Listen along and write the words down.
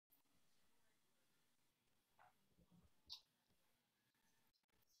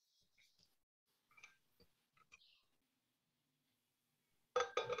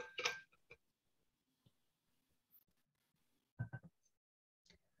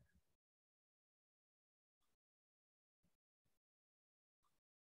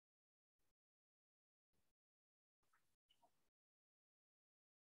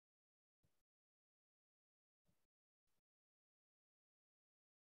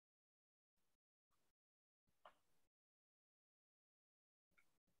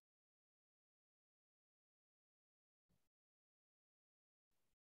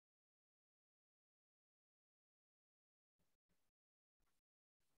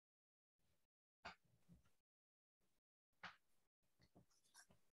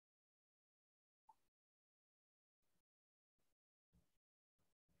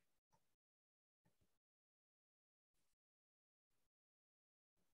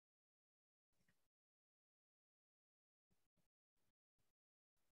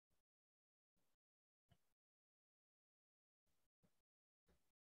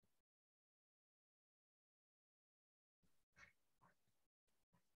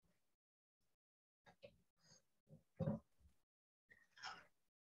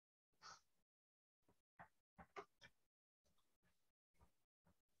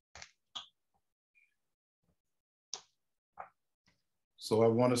So I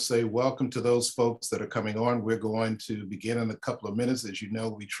want to say welcome to those folks that are coming on. We're going to begin in a couple of minutes. As you know,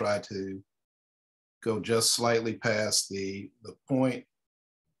 we try to go just slightly past the point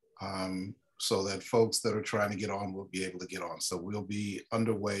so that folks that are trying to get on will be able to get on. So we'll be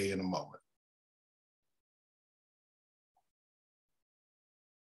underway in a moment.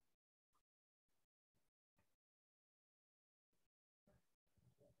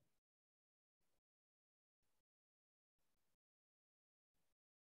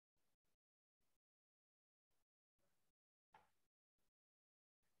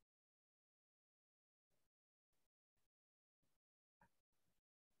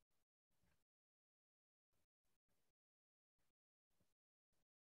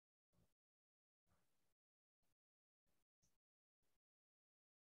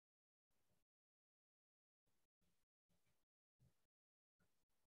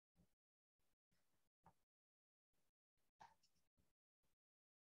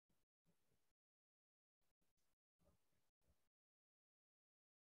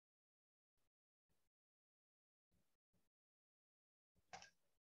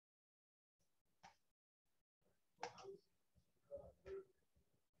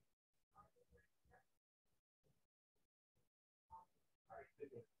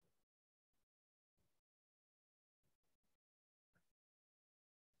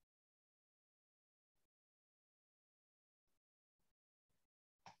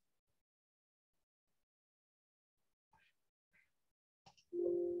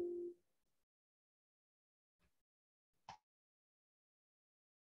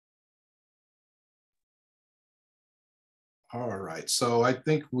 All right, so I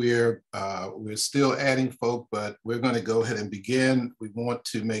think we're still adding folk, but we're going to go ahead and begin. We want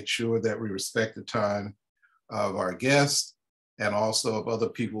to make sure that we respect the time of our guests and also of other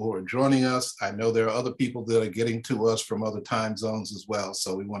people who are joining us. I know there are other people that are getting to us from other time zones as well,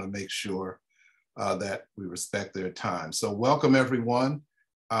 so we want to make sure that we respect their time. So welcome everyone.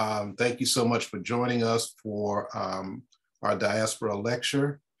 Thank you so much for joining us for our Diaspora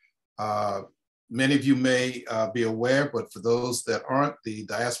lecture. Many of you may be aware, but for those that aren't, the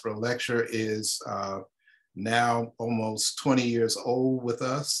Diaspora lecture is now almost 20 years old with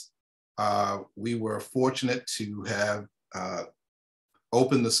us. We were fortunate to have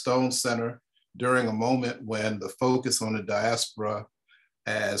opened the Stone Center during a moment when the focus on the diaspora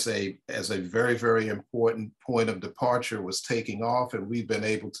as a very, very important point of departure was taking off, and we've been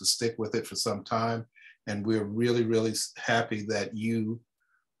able to stick with it for some time. And we're really, really happy that you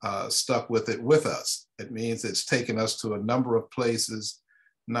stuck with it with us. It means it's taken us to a number of places,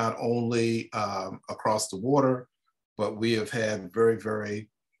 not only across the water, but we have had very, very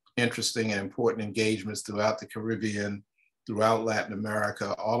interesting and important engagements throughout the Caribbean, throughout Latin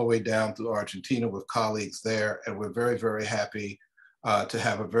America, all the way down through Argentina with colleagues there. And we're very, very happy to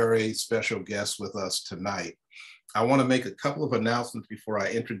have a very special guest with us tonight. I want to make a couple of announcements before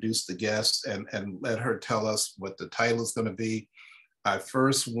I introduce the guest and let her tell us what the title is going to be. I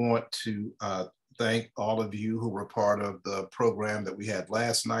first want to thank all of you who were part of the program that we had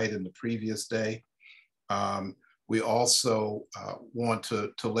last night and the previous day. We also want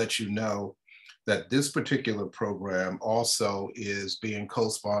to let you know that this particular program also is being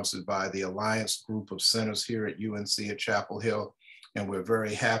co-sponsored by the Alliance Group of Centers here at UNC at Chapel Hill. And we're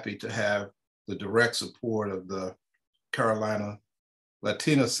very happy to have the direct support of the Carolina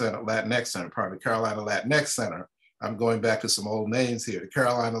Latinx Center. I'm going back to some old names here. The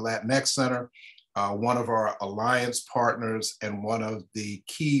Carolina Latinx Center, one of our alliance partners and one of the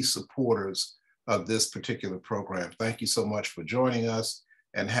key supporters of this particular program. Thank you so much for joining us,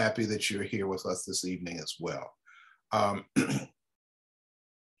 and happy that you're here with us this evening as well.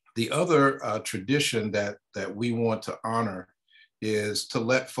 The other tradition that we want to honor is to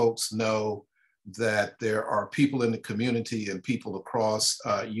let folks know that there are people in the community and people across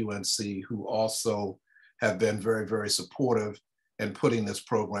UNC who also have been very, very supportive in putting this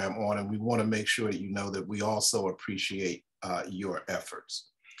program on. And we want to make sure that you know that we also appreciate your efforts.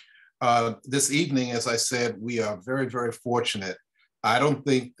 This evening, as I said, we are very, very fortunate. I don't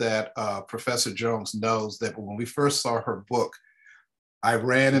think that Professor Jones knows that when we first saw her book, I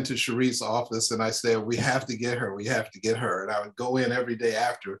ran into Sharice's office and I said, we have to get her, we have to get her. And I would go in every day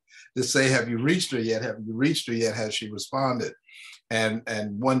after to say, have you reached her yet? Have you reached her yet? Has she responded? And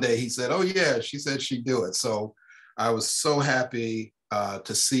one day he said, oh yeah, she said she'd do it. So I was so happy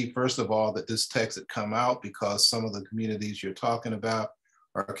to see, first of all, that this text had come out, because some of the communities you're talking about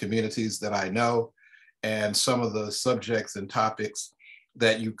are communities that I know, and some of the subjects and topics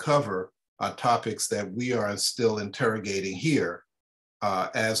that you cover are topics that we are still interrogating here,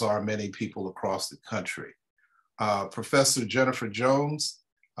 as are many people across the country. Professor Jennifer Jones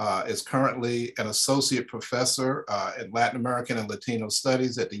is currently an associate professor in Latin American and Latino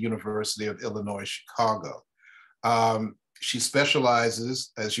studies at the University of Illinois, Chicago. She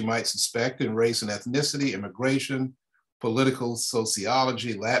specializes, as you might suspect, in race and ethnicity, immigration, political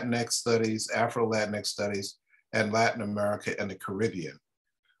sociology, Latinx studies, Afro-Latinx studies, and Latin America and the Caribbean.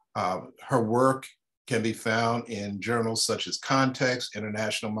 Her work can be found in journals such as Context,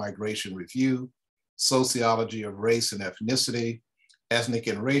 International Migration Review, Sociology of Race and Ethnicity, Ethnic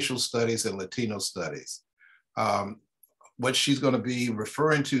and Racial Studies, and Latino Studies. What she's going to be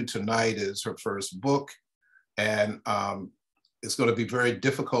referring to tonight is her first book, and it's going to be very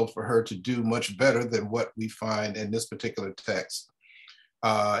difficult for her to do much better than what we find in this particular text.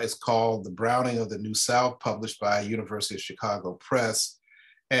 It's called The Browning of the New South, published by University of Chicago Press.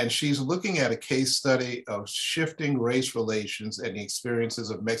 And she's looking at a case study of shifting race relations and the experiences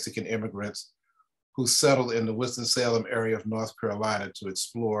of Mexican immigrants who settled in the Winston-Salem area of North Carolina to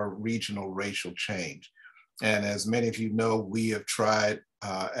explore regional racial change. And as many of you know, we have tried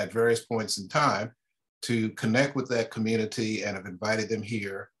at various points in time to connect with that community and have invited them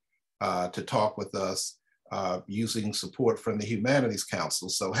here to talk with us using support from the Humanities Council.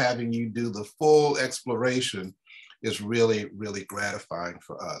 So having you do the full exploration is really, really gratifying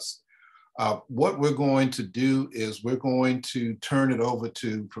for us. What we're going to do is we're going to turn it over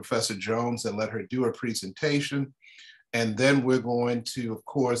to Professor Jones and let her do her presentation. And then we're going to, of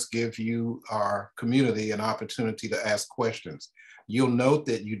course, give you, our community, an opportunity to ask questions. You'll note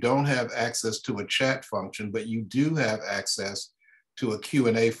that you don't have access to a chat function, but you do have access to a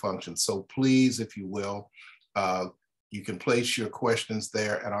Q&A function. So please, if you will, you can place your questions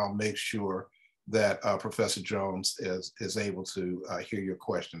there, and I'll make sure that Professor Jones is able to hear your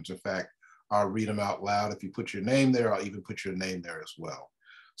questions. In fact, I'll read them out loud. If you put your name there, I'll even put your name there as well.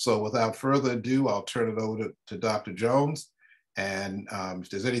 So without further ado, I'll turn it over to Dr. Jones. And if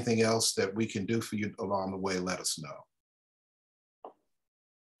there's anything else that we can do for you along the way, let us know.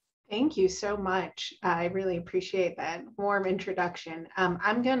 Thank you so much. I really appreciate that warm introduction.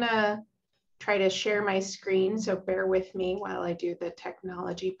 I'm gonna try to share my screen, so bear with me while I do the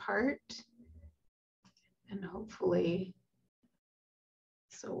technology part. And hopefully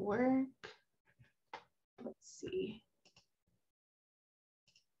this will work. Let's see.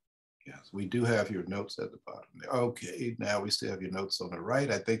 Yes, we do have your notes at the bottom there. Okay, now we still have your notes on the right.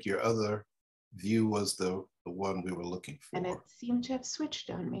 I think your other view was the one we were looking for. And it seemed to have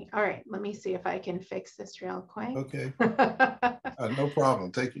switched on me. All right, let me see if I can fix this real quick. Okay, no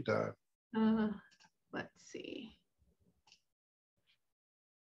problem, take your time. Let's see.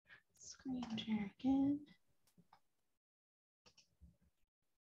 Screen share again.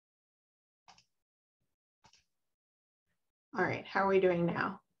 All right, how are we doing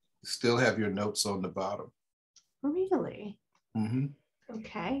now? Still have your notes on the bottom. Really? Mm-hmm.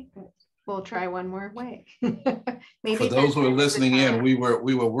 Okay, we'll try one more way. Maybe for those who are listening in, we were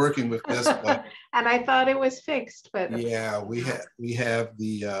working with this, but and I thought it was fixed, but yeah, we have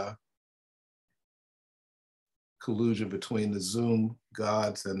the collusion between the Zoom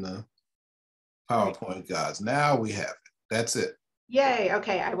gods and the PowerPoint gods. Now we have it. That's it. Yay.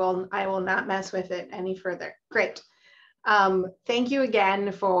 Okay, I will not mess with it any further. Great. Thank you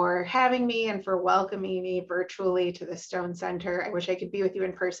again for having me and for welcoming me virtually to the Stone Center. I wish I could be with you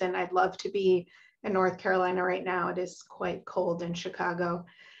in person. I'd love to be in North Carolina right now. It is quite cold in Chicago.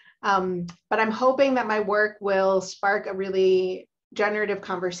 But I'm hoping that my work will spark a really generative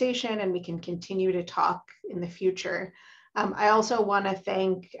conversation and we can continue to talk in the future. I also want to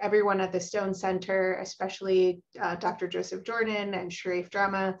thank everyone at the Stone Center, especially Dr. Joseph Jordan and Sharif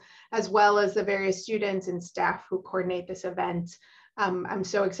Drama, as well as the various students and staff who coordinate this event. I'm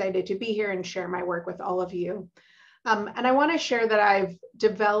so excited to be here and share my work with all of you. And I want to share that I've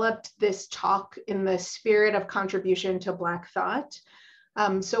developed this talk in the spirit of contribution to Black thought.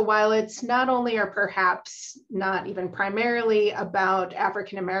 So while it's not only or perhaps not even primarily about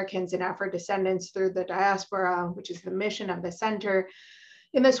African Americans and Afro-descendants through the diaspora, which is the mission of the center,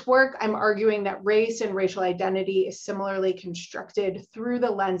 in this work, I'm arguing that race and racial identity is similarly constructed through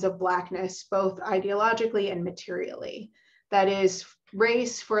the lens of Blackness, both ideologically and materially. That is,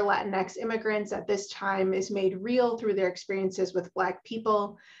 race for Latinx immigrants at this time is made real through their experiences with Black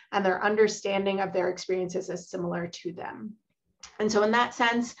people and their understanding of their experiences as similar to them. And so in that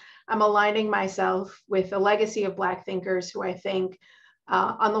sense, I'm aligning myself with the legacy of Black thinkers who I think,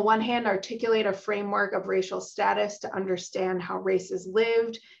 on the one hand, articulate a framework of racial status to understand how race is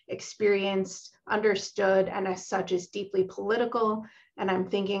lived, experienced, understood, and as such is deeply political. And I'm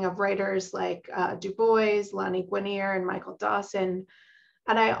thinking of writers like Du Bois, Lani Guinier, and Michael Dawson.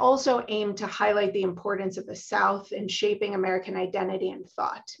 And I also aim to highlight the importance of the South in shaping American identity and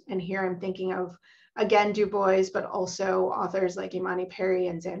thought. And here I'm thinking of, again, Du Bois, but also authors like Imani Perry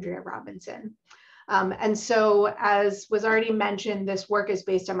and Zandria Robinson. And so, as was already mentioned, this work is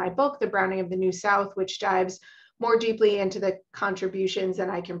based on my book, The Browning of the New South, which dives more deeply into the contributions than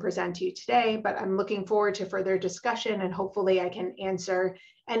I can present to you today, but I'm looking forward to further discussion, and hopefully I can answer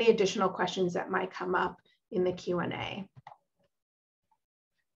any additional questions that might come up in the Q&A.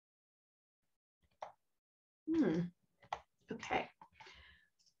 Okay.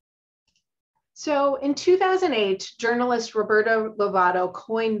 So in 2008, journalist Roberto Lovato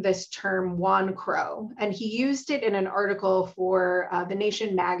coined this term Juan Crow, and he used it in an article for The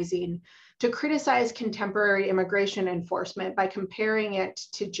Nation magazine to criticize contemporary immigration enforcement by comparing it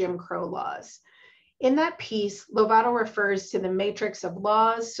to Jim Crow laws. In that piece, Lovato refers to the matrix of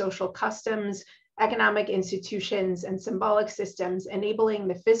laws, social customs, economic institutions, and symbolic systems enabling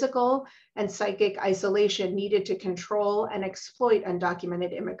the physical and psychic isolation needed to control and exploit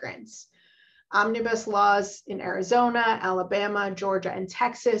undocumented immigrants. Omnibus laws in Arizona, Alabama, Georgia, and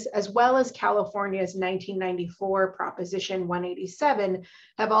Texas, as well as California's 1994 Proposition 187,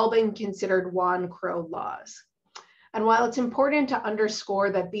 have all been considered Juan Crow laws. And while it's important to underscore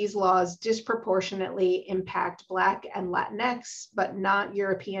that these laws disproportionately impact Black and Latinx, but not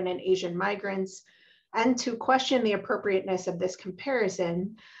European and Asian migrants, and to question the appropriateness of this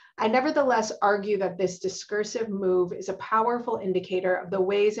comparison, I nevertheless argue that this discursive move is a powerful indicator of the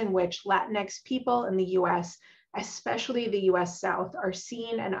ways in which Latinx people in the US, especially the US South, are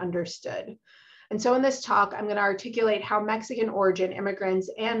seen and understood. And so in this talk, I'm going to articulate how Mexican origin immigrants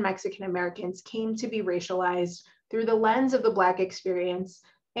and Mexican Americans came to be racialized through the lens of the Black experience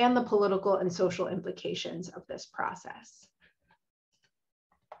and the political and social implications of this process.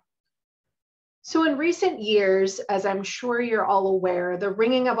 So in recent years, as I'm sure you're all aware, the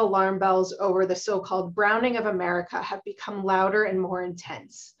ringing of alarm bells over the so-called browning of America have become louder and more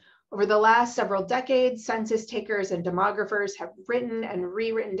intense. Over the last several decades, census takers and demographers have written and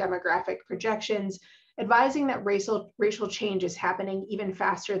rewritten demographic projections, advising that racial change is happening even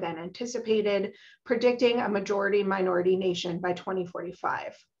faster than anticipated, predicting a majority-minority nation by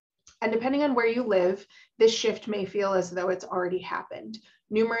 2045. And depending on where you live, this shift may feel as though it's already happened.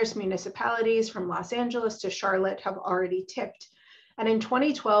 Numerous municipalities from Los Angeles to Charlotte have already tipped. And in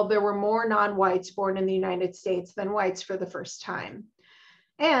 2012, there were more non-whites born in the United States than whites for the first time.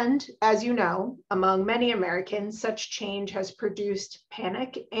 And as you know, among many Americans, such change has produced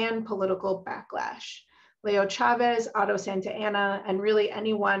panic and political backlash. Leo Chavez, Otto Santa Anna, and really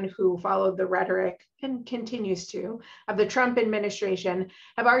anyone who followed the rhetoric and continues to of the Trump administration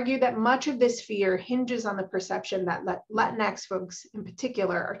have argued that much of this fear hinges on the perception that Latinx folks in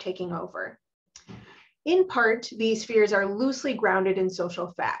particular are taking over. In part, these fears are loosely grounded in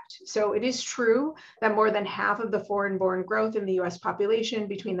social fact. So it is true that more than half of the foreign-born growth in the US population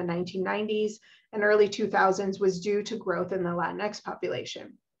between the 1990s and early 2000s was due to growth in the Latinx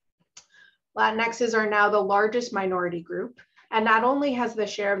population. Latinxes are now the largest minority group, and not only has the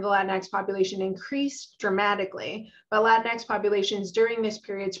share of the Latinx population increased dramatically, but Latinx populations during this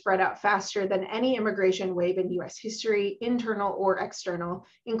period spread out faster than any immigration wave in US history, internal or external,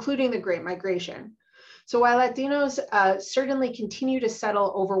 including the Great Migration. So while Latinos certainly continue to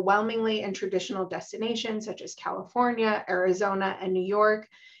settle overwhelmingly in traditional destinations such as California, Arizona, and New York,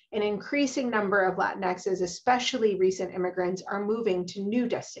 an increasing number of Latinxes, especially recent immigrants, are moving to new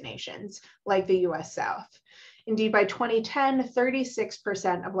destinations like the US South. Indeed, by 2010,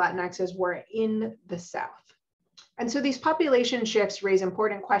 36% of Latinxes were in the South. And so these population shifts raise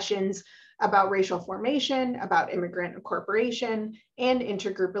important questions about racial formation, about immigrant incorporation, and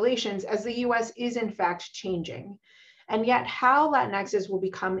intergroup relations, as the US is in fact changing. And yet how Latinxes will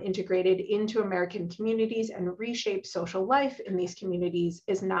become integrated into American communities and reshape social life in these communities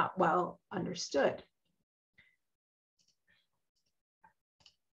is not well understood.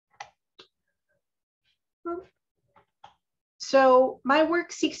 So my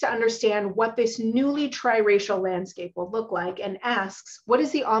work seeks to understand what this newly triracial landscape will look like and asks, what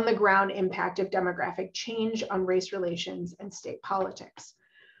is the on-the-ground impact of demographic change on race relations and state politics?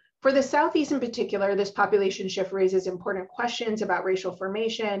 For the Southeast in particular, this population shift raises important questions about racial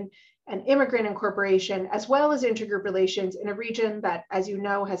formation and immigrant incorporation, as well as intergroup relations in a region that, as you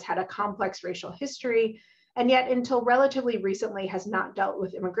know, has had a complex racial history, and yet until relatively recently has not dealt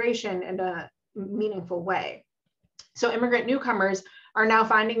with immigration in a meaningful way. So immigrant newcomers are now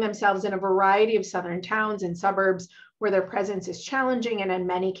finding themselves in a variety of Southern towns and suburbs where their presence is challenging and in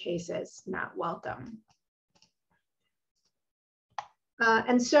many cases not welcome.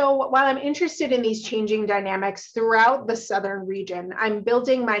 And so while I'm interested in these changing dynamics throughout the Southern region, I'm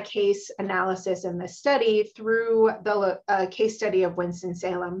building my case analysis in this study through the case study of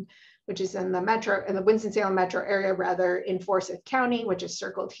Winston-Salem, which is in the Winston-Salem metro area, rather, in Forsyth County, which is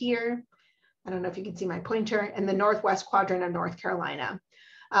circled here. I don't know if you can see my pointer, in the northwest quadrant of North Carolina.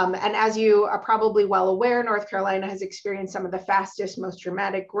 And as you are probably well aware, North Carolina has experienced some of the fastest, most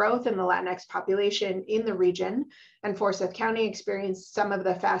dramatic growth in the Latinx population in the region, and Forsyth County experienced some of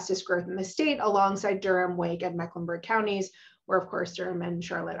the fastest growth in the state alongside Durham, Wake, and Mecklenburg counties, where of course Durham and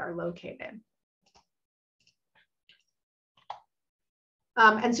Charlotte are located.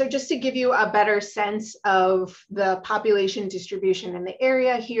 And so just to give you a better sense of the population distribution in the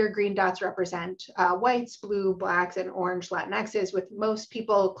area, here green dots represent whites, blue, blacks, and orange Latinxes, with most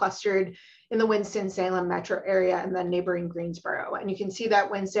people clustered in the Winston-Salem metro area and then neighboring Greensboro. And you can see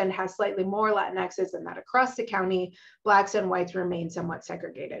that Winston has slightly more Latinxes than that across the county. Blacks and whites remain somewhat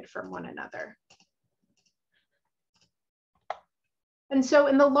segregated from one another. And so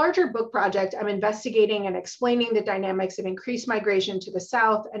in the larger book project, I'm investigating and explaining the dynamics of increased migration to the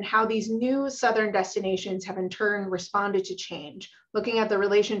South and how these new Southern destinations have in turn responded to change, looking at the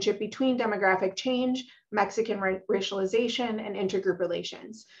relationship between demographic change, Mexican racialization, and intergroup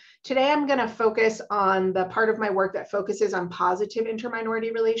relations. Today, I'm going to focus on the part of my work that focuses on positive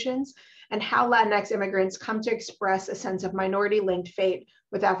interminority relations and how Latinx immigrants come to express a sense of minority-linked fate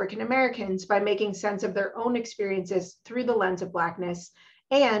with African Americans by making sense of their own experiences through the lens of Blackness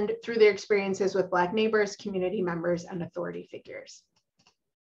and through their experiences with Black neighbors, community members, and authority figures.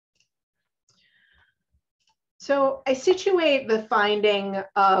 So I situate the finding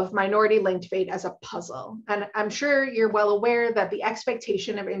of minority-linked fate as a puzzle. And I'm sure you're well aware that the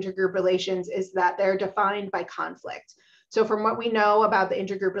expectation of intergroup relations is that they're defined by conflict. So from what we know about the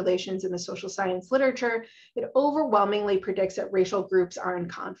intergroup relations in the social science literature, it overwhelmingly predicts that racial groups are in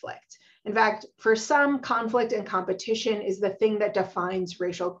conflict. In fact, for some, conflict and competition is the thing that defines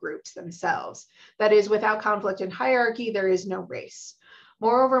racial groups themselves. That is, without conflict and hierarchy, there is no race.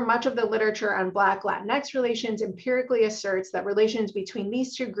 Moreover, much of the literature on Black Latinx relations empirically asserts that relations between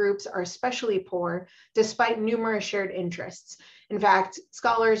these two groups are especially poor, despite numerous shared interests. In fact,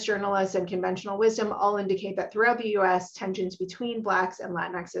 scholars, journalists, and conventional wisdom all indicate that throughout the US, tensions between Blacks and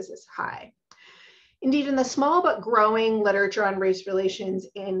Latinxes is high. Indeed, in the small but growing literature on race relations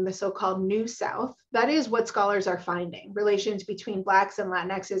in the so-called New South, that is what scholars are finding. Relations between Blacks and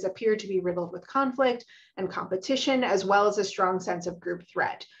Latinxes appear to be riddled with conflict and competition, as well as a strong sense of group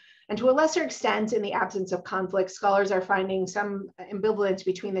threat. And to a lesser extent, in the absence of conflict, scholars are finding some ambivalence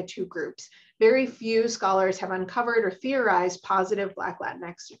between the two groups. Very few scholars have uncovered or theorized positive Black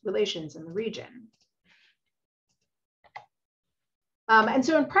Latinx relations in the region. And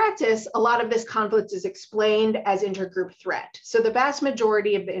so in practice, a lot of this conflict is explained as intergroup threat. So the vast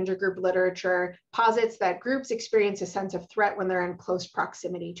majority of the intergroup literature posits that groups experience a sense of threat when they're in close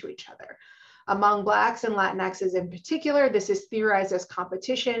proximity to each other. Among Blacks and Latinxes in particular, this is theorized as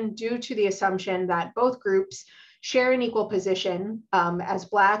competition due to the assumption that both groups share an equal position, as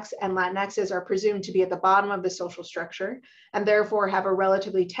Blacks and Latinxes are presumed to be at the bottom of the social structure and therefore have a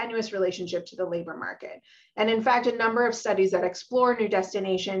relatively tenuous relationship to the labor market. And in fact, a number of studies that explore new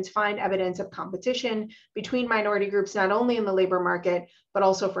destinations find evidence of competition between minority groups, not only in the labor market, but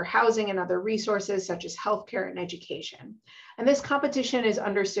also for housing and other resources such as healthcare and education. And this competition is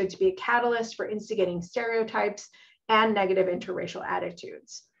understood to be a catalyst for instigating stereotypes and negative interracial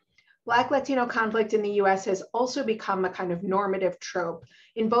attitudes. Black Latino conflict in the US has also become a kind of normative trope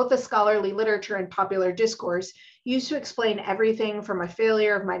in both the scholarly literature and popular discourse, used to explain everything from a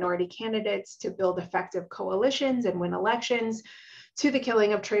failure of minority candidates to build effective coalitions and win elections, to the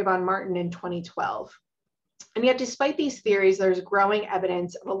killing of Trayvon Martin in 2012. And yet, despite these theories, there's growing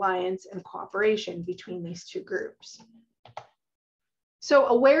evidence of alliance and cooperation between these two groups. So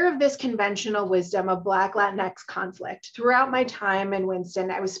aware of this conventional wisdom of Black Latinx conflict, throughout my time in Winston,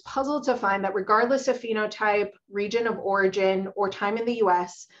 I was puzzled to find that regardless of phenotype, region of origin, or time in the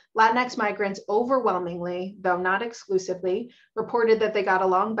US, Latinx migrants overwhelmingly, though not exclusively, reported that they got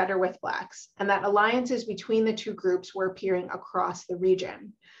along better with Blacks, and that alliances between the two groups were appearing across the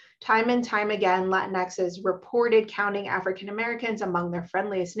region. Time and time again, Latinxes reported counting African Americans among their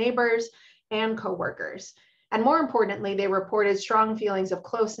friendliest neighbors and coworkers. And more importantly, they reported strong feelings of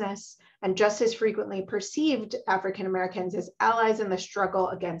closeness and just as frequently perceived African Americans as allies in the struggle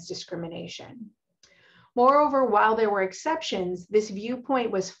against discrimination. Moreover, while there were exceptions, this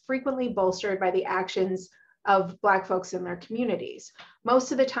viewpoint was frequently bolstered by the actions of Black folks in their communities.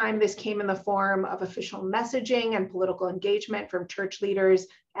 Most of the time, this came in the form of official messaging and political engagement from church leaders,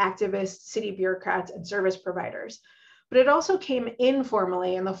 activists, city bureaucrats, and service providers. but it also came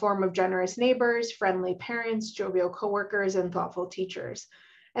informally in the form of generous neighbors, friendly parents, jovial coworkers, and thoughtful teachers.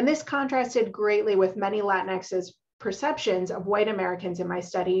 And this contrasted greatly with many Latinx's perceptions of white Americans in my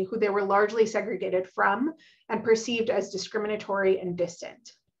study, who they were largely segregated from and perceived as discriminatory and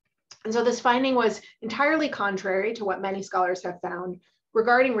distant. And so this finding was entirely contrary to what many scholars have found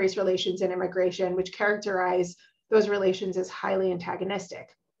regarding race relations and immigration, which characterize those relations as highly antagonistic.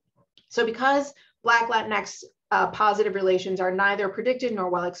 So because Black Latinx positive relations are neither predicted nor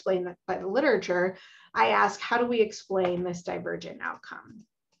well explained by the literature, I ask, how do we explain this divergent outcome?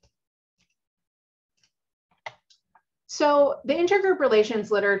 So the intergroup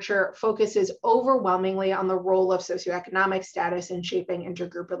relations literature focuses overwhelmingly on the role of socioeconomic status in shaping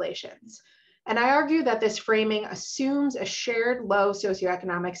intergroup relations. And I argue that this framing assumes a shared low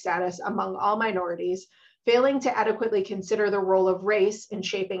socioeconomic status among all minorities, failing to adequately consider the role of race in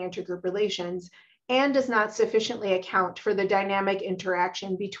shaping intergroup relations, and does not sufficiently account for the dynamic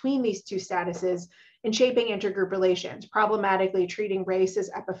interaction between these two statuses in shaping intergroup relations, problematically treating race as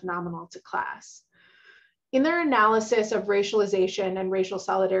epiphenomenal to class. In their analysis of racialization and racial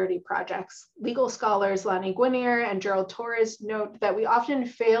solidarity projects, legal scholars Lani Guinier and Gerald Torres note that we often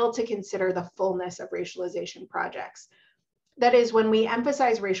fail to consider the fullness of racialization projects. That is, when we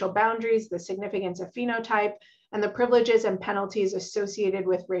emphasize racial boundaries, the significance of phenotype, and the privileges and penalties associated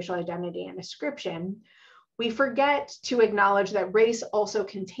with racial identity and ascription, we forget to acknowledge that race also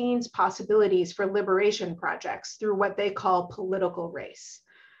contains possibilities for liberation projects through what they call political race.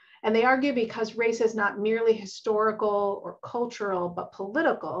 And they argue because race is not merely historical or cultural, but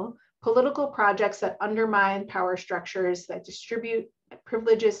political projects that undermine power structures that distribute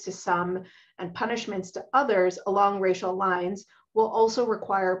privileges to some and punishments to others along racial lines will also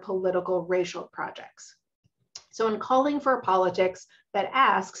require political racial projects. So in calling for politics that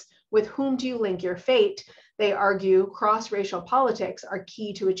asks, with whom do you link your fate? They argue cross-racial politics are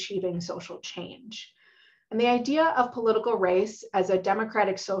key to achieving social change. And the idea of political race as a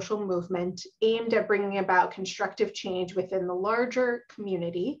democratic social movement aimed at bringing about constructive change within the larger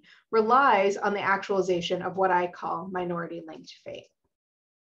community relies on the actualization of what I call minority-linked fate.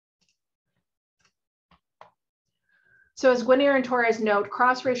 So as Guinier and Torres note,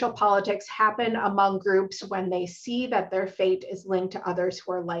 cross-racial politics happen among groups when they see that their fate is linked to others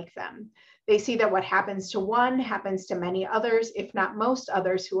who are like them. They see that what happens to one happens to many others, if not most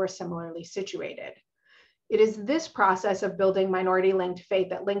others who are similarly situated. It is this process of building minority-linked fate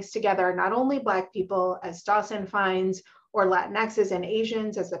that links together not only Black people, as Dawson finds, or Latinxes and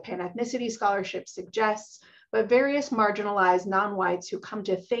Asians, as the pan-ethnicity scholarship suggests, but various marginalized non-whites who come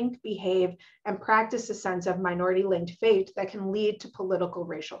to think, behave, and practice a sense of minority-linked fate that can lead to political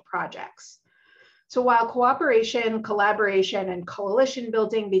racial projects. So while cooperation, collaboration, and coalition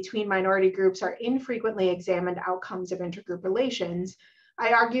building between minority groups are infrequently examined outcomes of intergroup relations,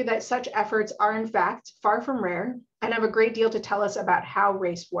 I argue that such efforts are in fact far from rare and have a great deal to tell us about how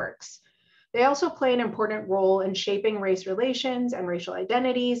race works. They also play an important role in shaping race relations and racial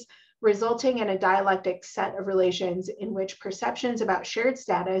identities, resulting in a dialectic set of relations in which perceptions about shared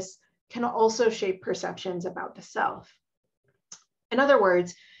status can also shape perceptions about the self. In other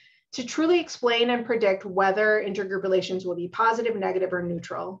words, to truly explain and predict whether intergroup relations will be positive, negative, or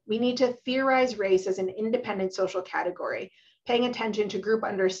neutral, we need to theorize race as an independent social category, paying attention to group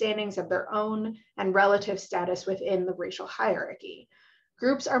understandings of their own and relative status within the racial hierarchy.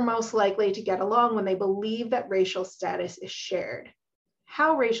 Groups are most likely to get along when they believe that racial status is shared.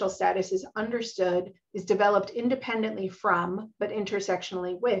 How racial status is understood is developed independently from, but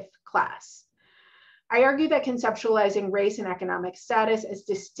intersectionally with, class. I argue that conceptualizing race and economic status as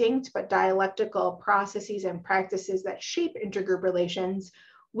distinct but dialectical processes and practices that shape intergroup relations,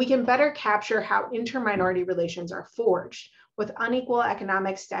 we can better capture how inter-minority relations are forged, with unequal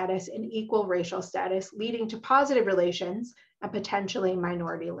economic status and equal racial status leading to positive relations and potentially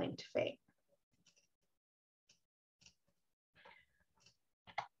minority-linked fate.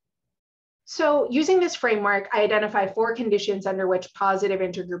 So using this framework, I identify 4 conditions under which positive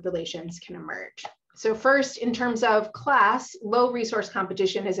intergroup relations can emerge. So first, in terms of class, low resource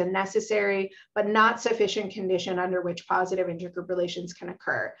competition is a necessary but not sufficient condition under which positive intergroup relations can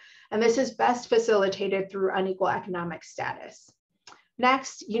occur. And this is best facilitated through unequal economic status.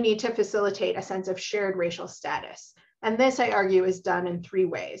 Next, you need to facilitate a sense of shared racial status. And this, I argue, is done in 3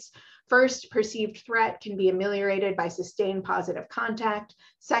 ways. First, perceived threat can be ameliorated by sustained positive contact.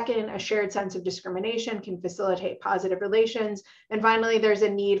 Second, a shared sense of discrimination can facilitate positive relations. And finally, there's a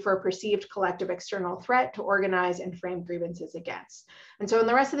need for a perceived collective external threat to organize and frame grievances against. And so in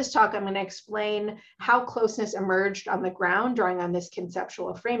the rest of this talk, I'm going to explain how closeness emerged on the ground, drawing on this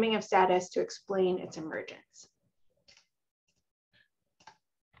conceptual framing of status to explain its emergence.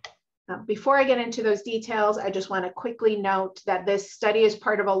 Before I get into those details, I just want to quickly note that this study is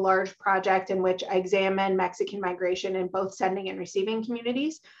part of a large project in which I examine Mexican migration in both sending and receiving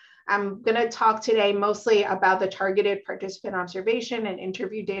communities. I'm going to talk today mostly about the targeted participant observation and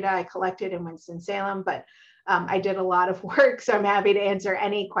interview data I collected in Winston-Salem, but I did a lot of work, so I'm happy to answer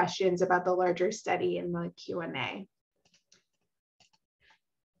any questions about the larger study in the Q&A.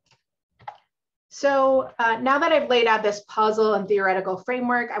 So now that I've laid out this puzzle and theoretical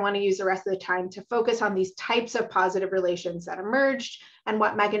framework, I want to use the rest of the time to focus on these types of positive relations that emerged and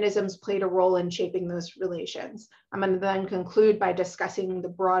what mechanisms played a role in shaping those relations. I'm going to then conclude by discussing the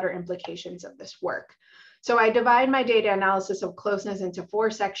broader implications of this work. So I divide my data analysis of closeness into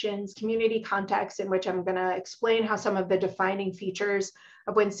 4 sections: community context, in which I'm going to explain how some of the defining features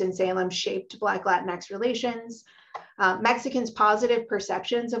of Winston-Salem shaped Black Latinx relations; Mexicans' positive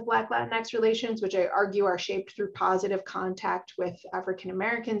perceptions of Black Latinx relations, which I argue are shaped through positive contact with African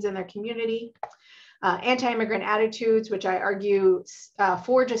Americans in their community; anti-immigrant attitudes, which I argue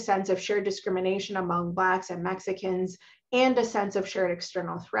forge a sense of shared discrimination among Blacks and Mexicans and a sense of shared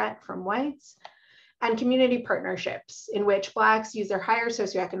external threat from whites; and community partnerships, in which Blacks use their higher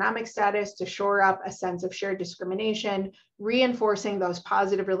socioeconomic status to shore up a sense of shared discrimination, reinforcing those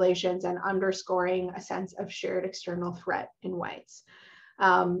positive relations and underscoring a sense of shared external threat in whites.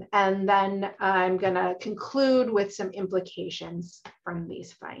 And then I'm going to conclude with some implications from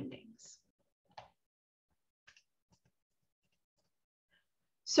these findings.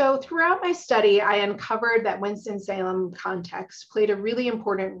 So throughout my study, I uncovered that Winston-Salem context played a really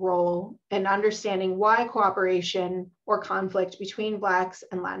important role in understanding why cooperation or conflict between Blacks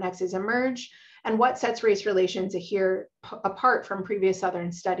and Latinxes emerged and what sets race relations here apart from previous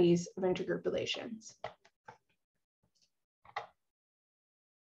Southern studies of intergroup relations.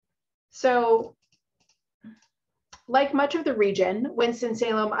 So, like much of the region,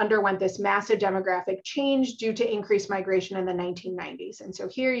 Winston-Salem underwent this massive demographic change due to increased migration in the 1990s. And so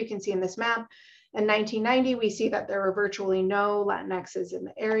here you can see in this map, in 1990, we see that there were virtually no Latinxes in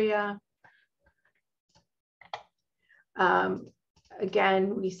the area.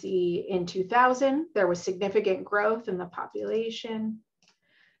 Again, we see in 2000, there was significant growth in the population.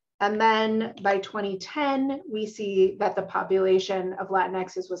 And then by 2010, we see that the population of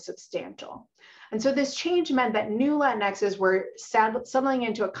Latinxes was substantial. And so this change meant that new Latinxes were settling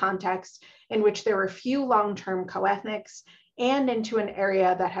into a context in which there were few long-term co-ethnics and into an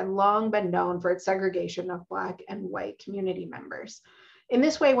area that had long been known for its segregation of Black and white community members. In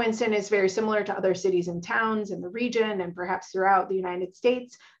this way, Winston is very similar to other cities and towns in the region and perhaps throughout the United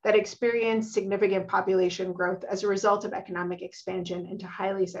States that experienced significant population growth as a result of economic expansion into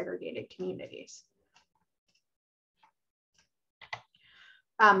highly segregated communities.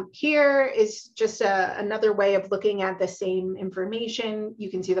 Here is just another way of looking at the same information. You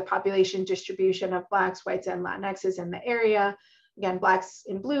can see the population distribution of Blacks, whites, and Latinxes in the area. Again, Blacks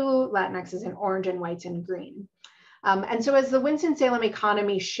in blue, Latinxes in orange, and whites in green. And so as the Winston-Salem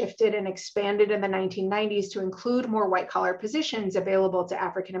economy shifted and expanded in the 1990s to include more white-collar positions available to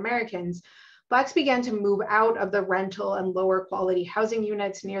African Americans, Blacks began to move out of the rental and lower quality housing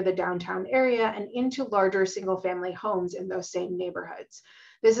units near the downtown area and into larger single-family homes in those same neighborhoods.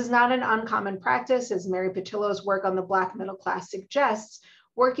 This is not an uncommon practice, as Mary Petillo's work on the Black middle class suggests.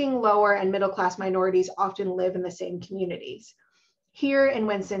 Working lower and middle class minorities often live in the same communities. Here in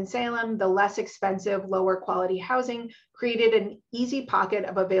Winston-Salem, the less expensive, lower quality housing created an easy pocket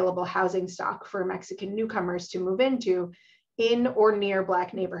of available housing stock for Mexican newcomers to move into in or near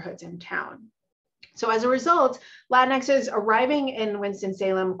Black neighborhoods in town. So as a result, Latinxes arriving in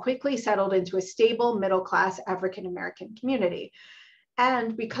Winston-Salem quickly settled into a stable middle-class African-American community.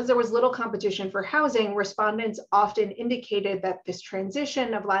 And because there was little competition for housing, respondents often indicated that this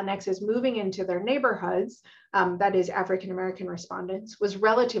transition of Latinxes moving into their neighborhoods, that is African-American respondents, was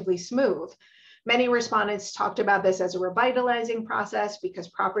relatively smooth. Many respondents talked about this as a revitalizing process because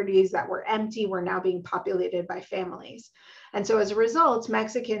properties that were empty were now being populated by families. And so as a result,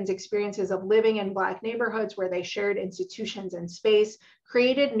 Mexicans' experiences of living in Black neighborhoods where they shared institutions and space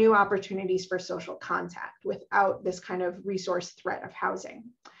created new opportunities for social contact without this kind of resource threat of housing.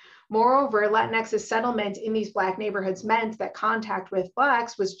 Moreover, Latinx's settlement in these Black neighborhoods meant that contact with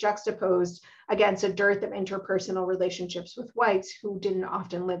Blacks was juxtaposed against a dearth of interpersonal relationships with whites who didn't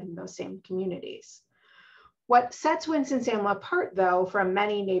often live in those same communities. What sets Winston-Salem apart, though, from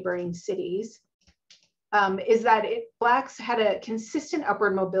many neighboring cities is that Blacks had a consistent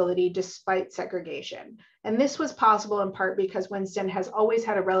upward mobility despite segregation. And this was possible in part because Winston has always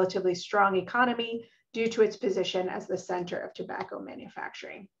had a relatively strong economy due to its position as the center of tobacco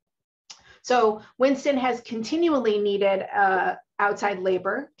manufacturing. So Winston has continually needed outside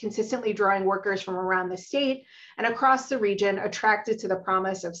labor, consistently drawing workers from around the state and across the region attracted to the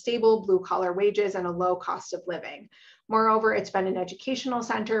promise of stable blue-collar wages and a low cost of living. Moreover, it's been an educational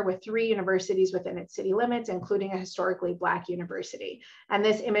center with 3 universities within its city limits, including a historically Black university. And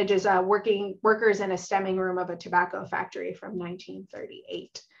this image is workers in a stemming room of a tobacco factory from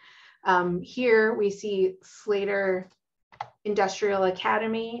 1938. Here we see Slater Industrial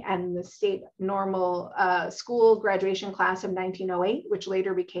Academy and the state normal school graduation class of 1908, which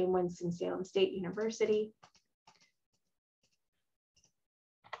later became Winston-Salem State University.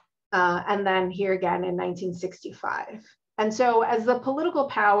 And then here again in 1965. And so as the political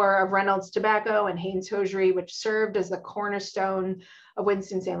power of Reynolds Tobacco and Haynes Hosiery, which served as the cornerstone of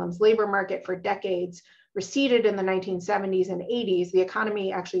Winston-Salem's labor market for decades, receded in the 1970s and 80s, the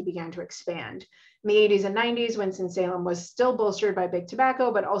economy actually began to expand. In the 80s and 90s, Winston-Salem was still bolstered by big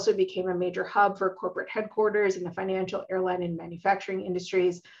tobacco, but also became a major hub for corporate headquarters in the financial, airline, and manufacturing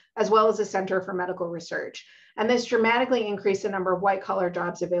industries, as well as a center for medical research. And this dramatically increased the number of white-collar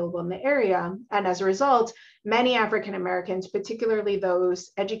jobs available in the area. And as a result, many African Americans, particularly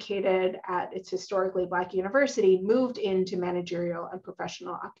those educated at its historically Black university, moved into managerial and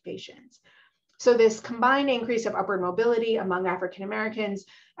professional occupations. So this combined increase of upward mobility among African Americans,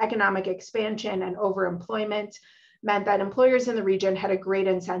 economic expansion, and overemployment meant that employers in the region had a great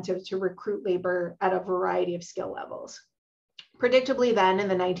incentive to recruit labor at a variety of skill levels. Predictably then, in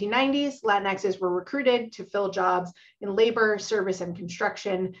the 1990s, Latinxes were recruited to fill jobs in labor, service, and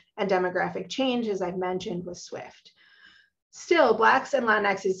construction, and demographic change, as I've mentioned, was swift. Still, Blacks and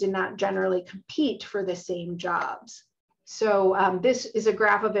Latinxes did not generally compete for the same jobs. So this is a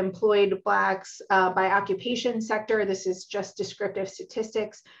graph of employed Blacks by occupation sector. This is just descriptive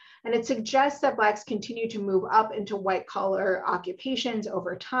statistics. And it suggests that Blacks continue to move up into white collar occupations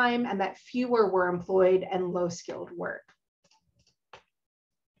over time and that fewer were employed in low skilled work.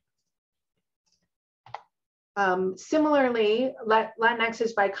 Similarly,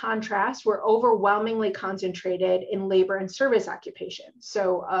 Latinxes, by contrast, were overwhelmingly concentrated in labor and service occupations.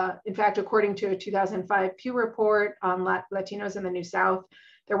 So in fact, according to a 2005 Pew report on Latinos in the New South,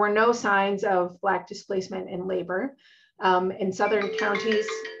 there were no signs of Black displacement in labor. In southern counties,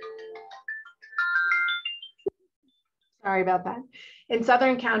 sorry about that. In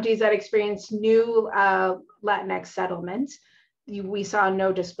southern counties that experienced new Latinx settlements, we saw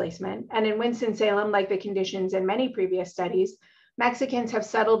no displacement. And in Winston-Salem, like the conditions in many previous studies, Mexicans have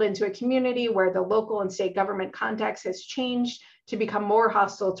settled into a community where the local and state government context has changed to become more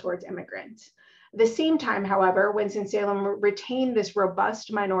hostile towards immigrants. At the same time, however, Winston-Salem retained this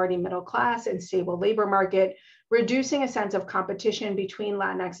robust minority middle class and stable labor market, reducing a sense of competition between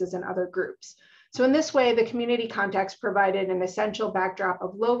Latinxes and other groups. So in this way, the community context provided an essential backdrop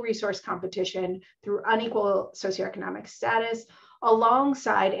of low resource competition through unequal socioeconomic status,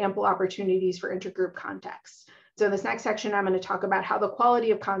 alongside ample opportunities for intergroup contexts. So in this next section, I'm going to talk about how the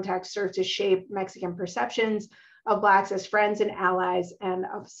quality of context serves to shape Mexican perceptions of Blacks as friends and allies and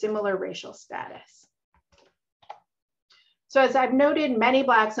of similar racial status. So as I've noted, many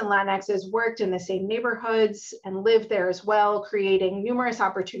Blacks and Latinxes worked in the same neighborhoods and lived there as well, creating numerous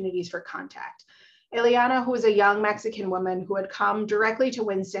opportunities for contact. Eliana, who was a young Mexican woman who had come directly to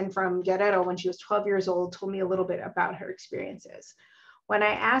Winston from Guerrero when she was 12 years old, told me a little bit about her experiences. When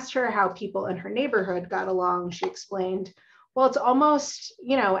I asked her how people in her neighborhood got along, she explained, well, it's almost,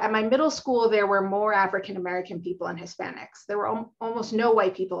 at my middle school, there were more African-American people and Hispanics. There were almost no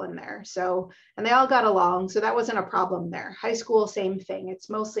white people in there. And they all got along. So that wasn't a problem there. High school, same thing. It's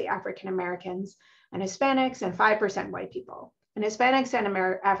mostly African-Americans and Hispanics and 5% white people. And Hispanics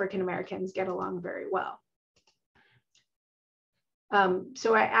and African-Americans get along very well.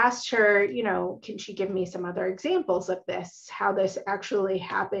 So I asked her, can she give me some other examples of this, how this actually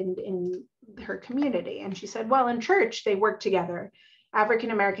happened in her community? And she said, well, in church, they work together.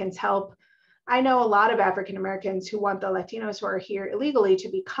 African-Americans help. I know a lot of African-Americans who want the Latinos who are here illegally to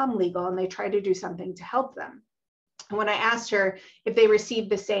become legal, and they try to do something to help them. And when I asked her if they received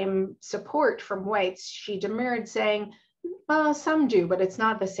the same support from whites, she demurred, saying, well, some do, but it's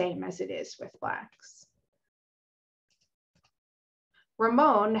not the same as it is with Blacks.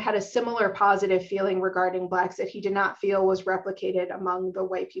 Ramon had a similar positive feeling regarding Blacks that he did not feel was replicated among the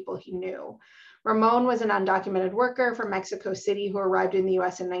white people he knew. Ramon was an undocumented worker from Mexico City who arrived in the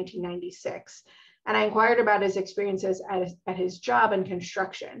US in 1996. And I inquired about his experiences at his job in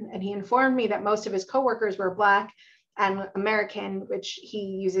construction. And he informed me that most of his coworkers were Black and American, which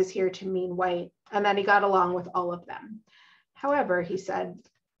he uses here to mean white, and that he got along with all of them. However, he said,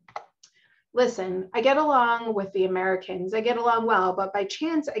 listen, I get along with the Americans. I get along well, but by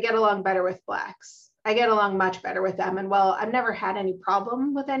chance, I get along better with Blacks. I get along much better with them. And well, I've never had any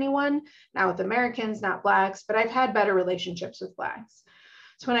problem with anyone, not with Americans, not Blacks, but I've had better relationships with Blacks.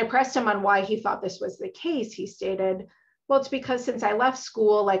 So when I pressed him on why he thought this was the case, he stated, well, it's because since I left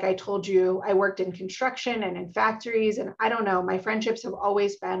school, like I told you, I worked in construction and in factories, and I don't know, my friendships have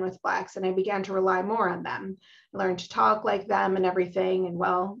always been with Blacks, and I began to rely more on them, learn to talk like them and everything. And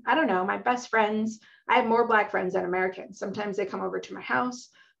well, I don't know, my best friends, I have more Black friends than Americans. Sometimes they come over to my house.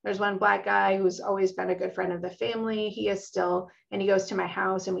 There's one Black guy who's always been a good friend of the family. He is still, and he goes to my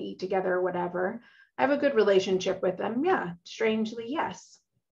house and we eat together or whatever. I have a good relationship with them. Yeah, strangely, yes.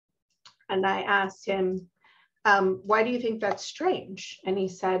 And I asked him, why do you think that's strange? And he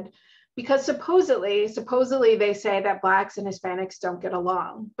said, because supposedly they say that Blacks and Hispanics don't get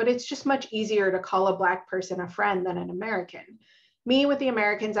along, but it's just much easier to call a Black person a friend than an American. Me with the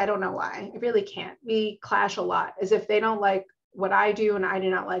Americans, I don't know why. I really can't. We clash a lot, as if they don't like what I do and I do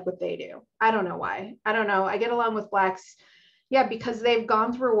not like what they do. I don't know why. I don't know. I get along with Blacks, yeah, because they've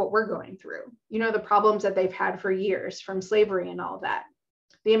gone through what we're going through. You know, the problems that they've had for years from slavery and all that.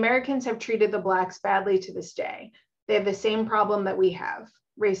 The Americans have treated the Blacks badly to this day. They have the same problem that we have,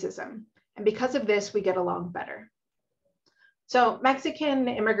 racism. And because of this, we get along better. So Mexican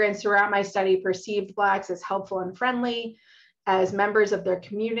immigrants throughout my study perceived Blacks as helpful and friendly, as members of their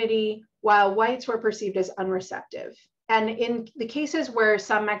community, while whites were perceived as unreceptive. And in the cases where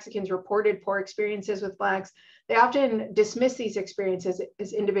some Mexicans reported poor experiences with Blacks, they often dismiss these experiences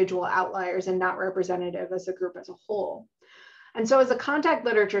as individual outliers and not representative as a group as a whole. And so as the contact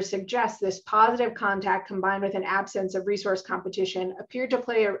literature suggests, this positive contact combined with an absence of resource competition appeared to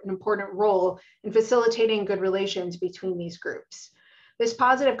play an important role in facilitating good relations between these groups. This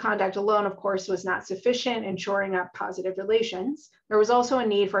positive contact alone, of course, was not sufficient in shoring up positive relations. There was also a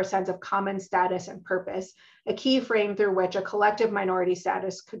need for a sense of common status and purpose, a key frame through which a collective minority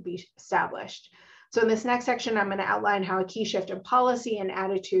status could be established. So in this next section, I'm going to outline how a key shift in policy and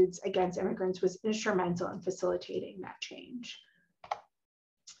attitudes against immigrants was instrumental in facilitating that change.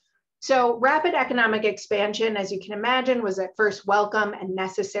 So rapid economic expansion, as you can imagine, was at first welcome and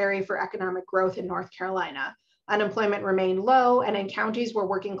necessary for economic growth in North Carolina. Unemployment remained low, and in counties where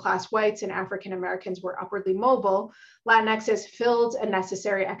working class whites and African Americans were upwardly mobile, Latinxes filled a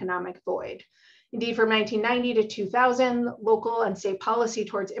necessary economic void. Indeed, from 1990 to 2000, local and state policy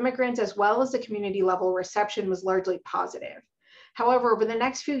towards immigrants, as well as the community level reception, was largely positive. However, over the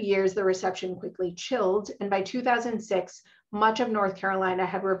next few years, the reception quickly chilled, and by 2006, much of North Carolina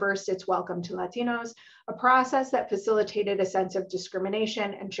had reversed its welcome to Latinos, a process that facilitated a sense of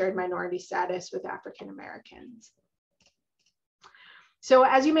discrimination and shared minority status with African Americans. So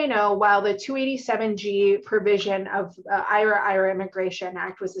as you may know, while the 287G provision of the IRA Immigration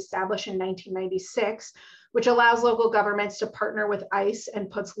Act was established in 1996, which allows local governments to partner with ICE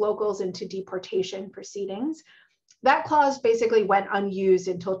and puts locals into deportation proceedings, that clause basically went unused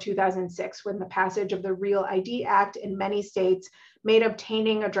until 2006, when the passage of the Real ID Act in many states made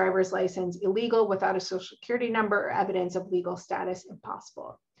obtaining a driver's license illegal without a social security number or evidence of legal status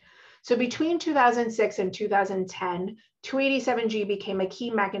impossible. So between 2006 and 2010, 287G became a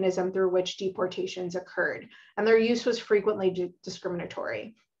key mechanism through which deportations occurred, and their use was frequently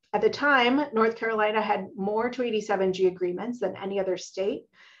discriminatory. At the time, North Carolina had more 287G agreements than any other state,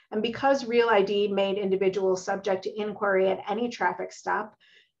 and because Real ID made individuals subject to inquiry at any traffic stop,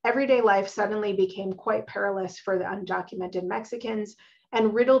 everyday life suddenly became quite perilous for the undocumented Mexicans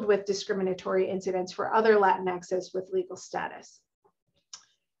and riddled with discriminatory incidents for other Latinxes with legal status.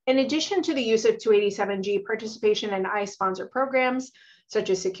 In addition to the use of 287G, participation in ICE-sponsored programs, such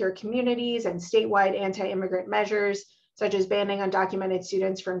as secure communities and statewide anti-immigrant measures, such as banning undocumented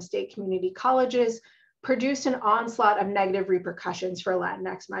students from state community colleges, produced an onslaught of negative repercussions for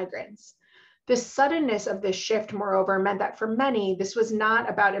Latinx migrants. The suddenness of this shift, moreover, meant that for many, this was not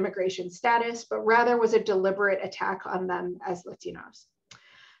about immigration status, but rather was a deliberate attack on them as Latinos.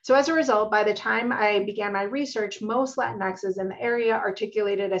 So as a result, by the time I began my research, most Latinxes in the area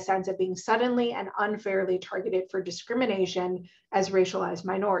articulated a sense of being suddenly and unfairly targeted for discrimination as racialized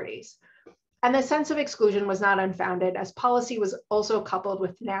minorities. And the sense of exclusion was not unfounded, as policy was also coupled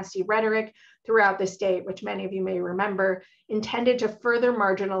with nasty rhetoric throughout the state, which many of you may remember, intended to further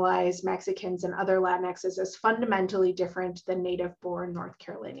marginalize Mexicans and other Latinxes as fundamentally different than native-born North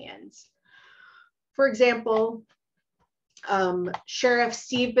Carolinians. For example, Sheriff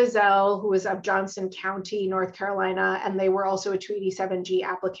Steve Bizzell, who was of Johnston County, North Carolina, and they were also a 287G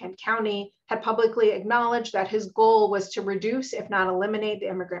applicant county, had publicly acknowledged that his goal was to reduce, if not eliminate, the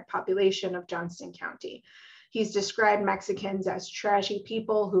immigrant population of Johnston County. He's described Mexicans as trashy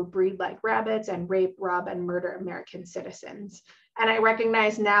people who breed like rabbits and rape, rob, and murder American citizens. And I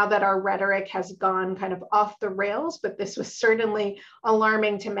recognize now that our rhetoric has gone kind of off the rails, but this was certainly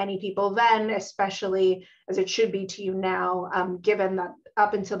alarming to many people then, especially as it should be to you now, given that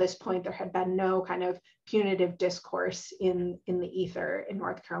up until this point, there had been no kind of punitive discourse in the ether in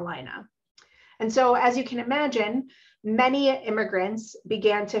North Carolina. And so, as you can imagine, many immigrants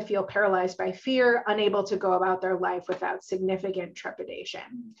began to feel paralyzed by fear, unable to go about their life without significant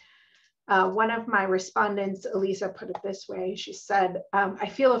trepidation. One of my respondents, Elisa, put it this way. She said, I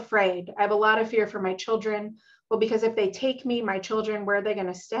feel afraid. I have a lot of fear for my children. Well, because if they take me, my children, where are they going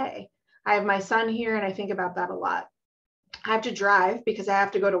to stay? I have my son here, and I think about that a lot. I have to drive because I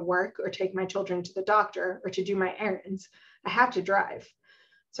have to go to work or take my children to the doctor or to do my errands. I have to drive.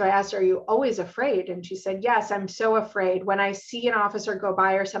 So I asked her, are you always afraid? And she said, yes, I'm so afraid. When I see an officer go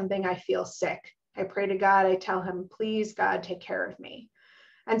by or something, I feel sick. I pray to God. I tell him, please, God, take care of me.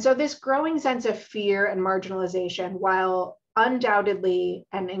 And so this growing sense of fear and marginalization, while undoubtedly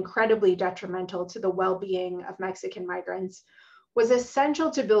and incredibly detrimental to the well-being of Mexican migrants, was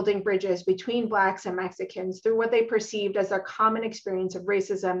essential to building bridges between Blacks and Mexicans through what they perceived as their common experience of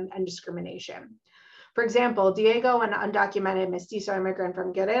racism and discrimination. For example, Diego, an undocumented mestizo immigrant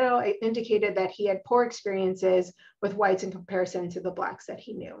from Guerrero, indicated that he had poor experiences with whites in comparison to the Blacks that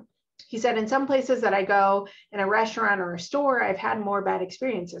he knew. He said, in some places that I go, in a restaurant or a store, I've had more bad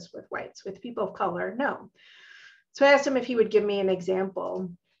experiences with whites. With people of color, no. So I asked him if he would give me an example.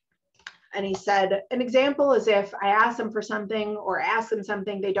 And he said, an example is if I ask them for something or ask them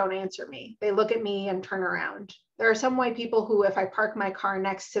something, they don't answer me. They look at me and turn around. There are some white people who, if I park my car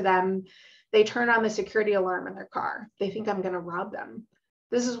next to them, they turn on the security alarm in their car. They think I'm going to rob them.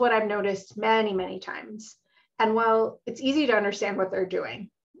 This is what I've noticed many, many times. And while it's easy to understand what they're doing,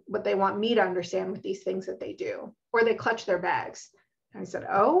 what they want me to understand with these things that they do, or they clutch their bags. And I said,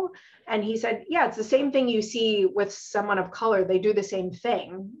 oh, and he said, yeah, it's the same thing you see with someone of color. They do the same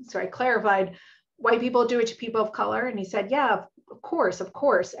thing. So I clarified, white people do it to people of color. And he said, yeah, of course, of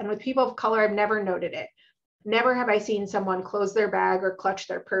course. And with people of color, I've never noted it. Never have I seen someone close their bag or clutch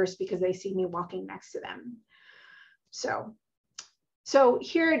their purse because they see me walking next to them. So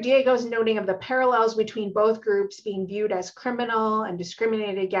here Diego's noting of the parallels between both groups being viewed as criminal and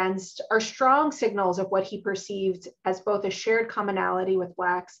discriminated against are strong signals of what he perceived as both a shared commonality with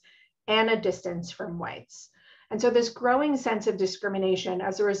Blacks and a distance from whites. And so this growing sense of discrimination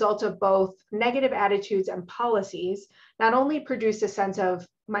as a result of both negative attitudes and policies not only produced a sense of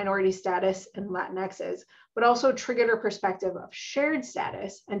minority status in Latinxes, but also triggered a perspective of shared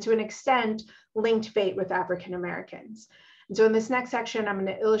status and to an extent linked fate with African Americans. And so in this next section, I'm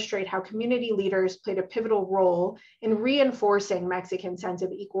going to illustrate how community leaders played a pivotal role in reinforcing Mexican sense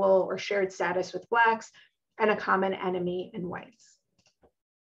of equal or shared status with Blacks and a common enemy in whites.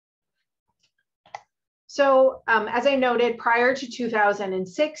 So as I noted, prior to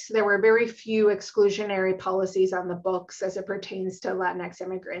 2006, there were very few exclusionary policies on the books as it pertains to Latinx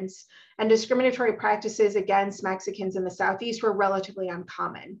immigrants, and discriminatory practices against Mexicans in the Southeast were relatively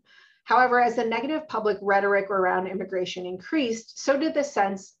uncommon. However, as the negative public rhetoric around immigration increased, so did the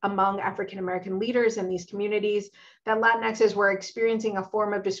sense among African-American leaders in these communities that Latinxes were experiencing a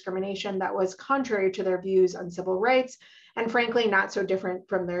form of discrimination that was contrary to their views on civil rights, and frankly, not so different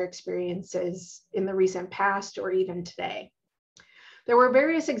from their experiences in the recent past or even today. There were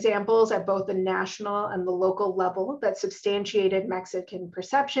various examples at both the national and the local level that substantiated Mexican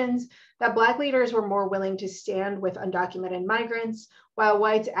perceptions that Black leaders were more willing to stand with undocumented migrants, while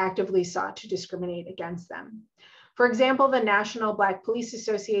whites actively sought to discriminate against them. For example, the National Black Police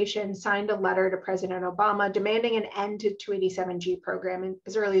Association signed a letter to President Obama demanding an end to 287G program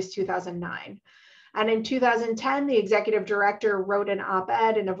as early as 2009. And in 2010, the executive director wrote an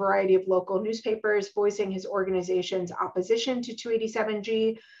op-ed in a variety of local newspapers voicing his organization's opposition to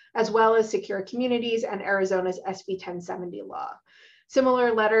 287G, as well as Secure Communities and Arizona's SB 1070 law.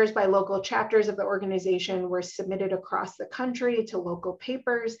 Similar letters by local chapters of the organization were submitted across the country to local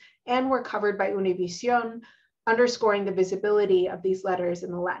papers and were covered by Univision, underscoring the visibility of these letters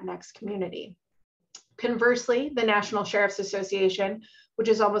in the Latinx community. Conversely, the National Sheriff's Association, which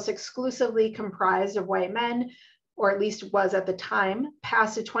is almost exclusively comprised of white men, or at least was at the time,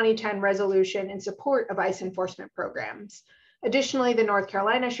 passed a 2010 resolution in support of ICE enforcement programs. Additionally, the North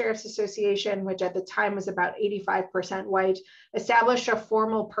Carolina Sheriff's Association, which at the time was about 85% white, established a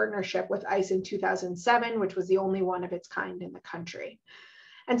formal partnership with ICE in 2007, which was the only one of its kind in the country.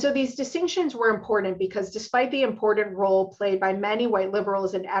 And so these distinctions were important because despite the important role played by many white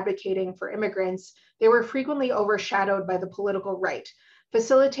liberals in advocating for immigrants, they were frequently overshadowed by the political right,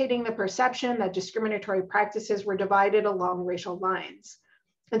 facilitating the perception that discriminatory practices were divided along racial lines.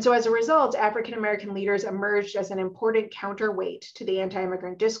 And so as a result, African-American leaders emerged as an important counterweight to the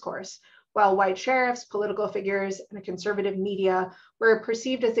anti-immigrant discourse, while white sheriffs, political figures, and conservative media were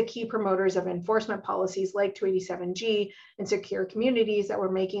perceived as the key promoters of enforcement policies like 287G and secure communities that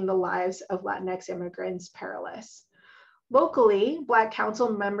were making the lives of Latinx immigrants perilous. Locally, Black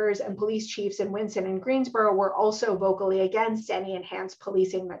council members and police chiefs in Winston and Greensboro were also vocally against any enhanced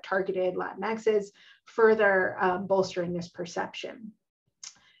policing that targeted Latinxes, further bolstering this perception.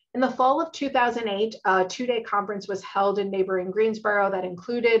 In the fall of 2008, a two-day conference was held in neighboring Greensboro that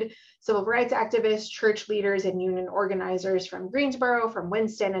included civil rights activists, church leaders, and union organizers from Greensboro, from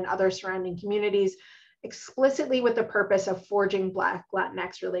Winston, and other surrounding communities, explicitly with the purpose of forging Black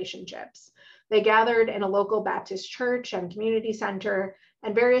Latinx relationships. They gathered in a local Baptist church and community center,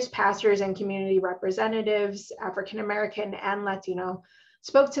 and various pastors and community representatives, African-American and Latino,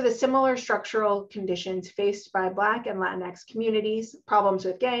 spoke to the similar structural conditions faced by Black and Latinx communities, problems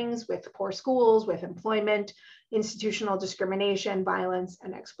with gangs, with poor schools, with employment, institutional discrimination, violence,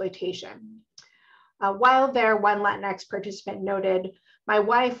 and exploitation. While there, one Latinx participant noted, "My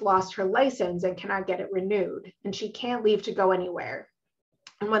wife lost her license and cannot get it renewed, and she can't leave to go anywhere.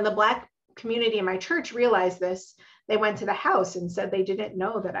 And when the Black community in my church realized this, they went to the house and said they didn't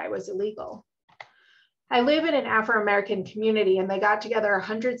know that I was illegal." I live in an Afro-American community, and they got together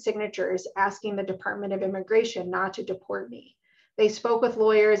 100 signatures asking the Department of Immigration not to deport me. They spoke with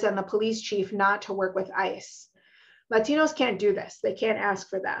lawyers and the police chief not to work with ICE. Latinos can't do this. They can't ask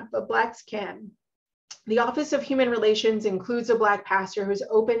for that, but Blacks can. The Office of Human Relations includes a Black pastor who's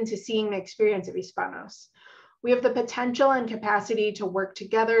open to seeing the experience of Hispanos. We have the potential and capacity to work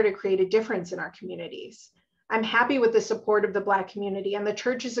together to create a difference in our communities. I'm happy with the support of the Black community, and the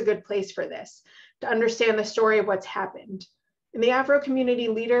church is a good place for this, to understand the story of what's happened. And the Afro community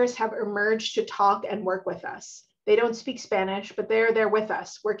leaders have emerged to talk and work with us. They don't speak Spanish, but they're there with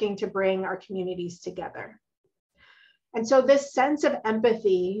us, working to bring our communities together. And so this sense of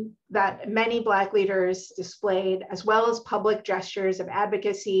empathy that many Black leaders displayed, as well as public gestures of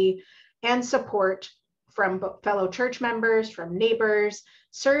advocacy and support from fellow church members, from neighbors,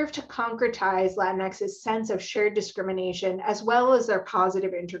 serve to concretize Latinx's sense of shared discrimination, as well as their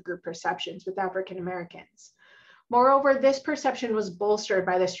positive intergroup perceptions with African Americans. Moreover, this perception was bolstered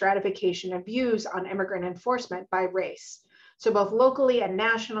by the stratification of views on immigrant enforcement by race. So both locally and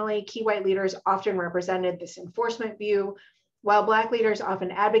nationally, key white leaders often represented this enforcement view, while Black leaders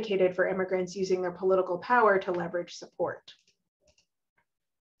often advocated for immigrants using their political power to leverage support.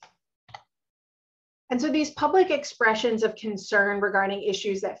 And so these public expressions of concern regarding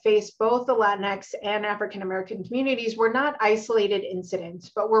issues that face both the Latinx and African American communities were not isolated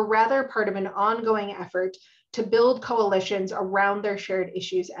incidents, but were rather part of an ongoing effort to build coalitions around their shared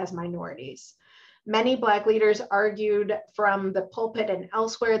issues as minorities. Many Black leaders argued from the pulpit and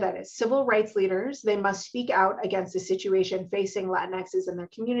elsewhere that as civil rights leaders, they must speak out against the situation facing Latinxes in their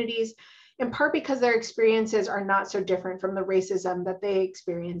communities, in part because their experiences are not so different from the racism that they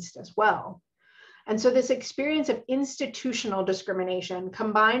experienced as well. And so this experience of institutional discrimination,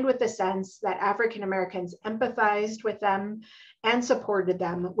 combined with the sense that African Americans empathized with them and supported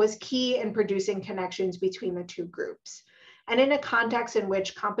them, was key in producing connections between the two groups. And in a context in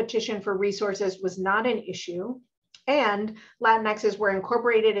which competition for resources was not an issue, and Latinxes were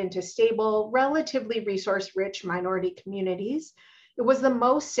incorporated into stable, relatively resource-rich minority communities, it was the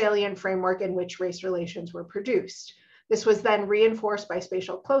most salient framework in which race relations were produced. This was then reinforced by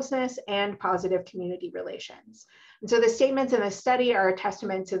spatial closeness and positive community relations. And so the statements in the study are a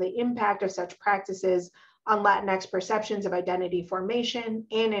testament to the impact of such practices on Latinx perceptions of identity formation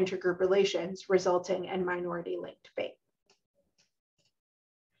and intergroup relations, resulting in minority-linked fate.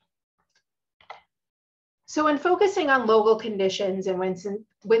 So in focusing on local conditions in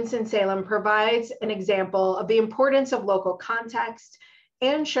Winston-Salem provides an example of the importance of local context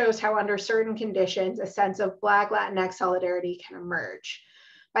and shows how under certain conditions, a sense of Black Latinx solidarity can emerge.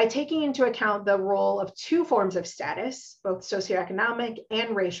 By taking into account the role of two forms of status, both socioeconomic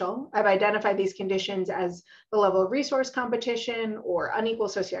and racial, I've identified these conditions as the level of resource competition or unequal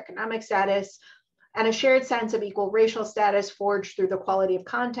socioeconomic status, and a shared sense of equal racial status forged through the quality of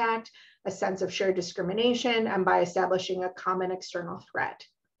contact, a sense of shared discrimination, and by establishing a common external threat.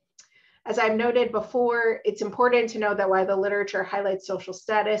 As I've noted before, it's important to know that while the literature highlights social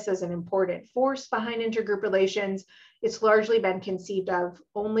status as an important force behind intergroup relations, it's largely been conceived of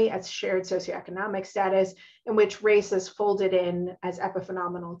only as shared socioeconomic status in which race is folded in as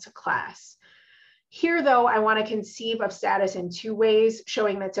epiphenomenal to class. Here, though, I want to conceive of status in two ways,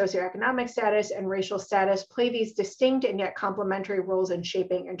 showing that socioeconomic status and racial status play these distinct and yet complementary roles in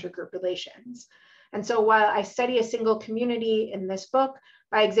shaping intergroup relations. And so while I study a single community in this book,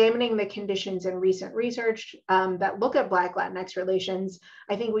 by examining the conditions in recent research that look at Black Latinx relations,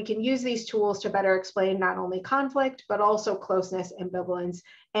 I think we can use these tools to better explain not only conflict, but also closeness, ambivalence,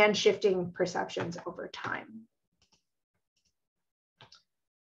 and shifting perceptions over time.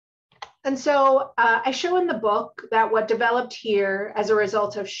 And so I show in the book that what developed here as a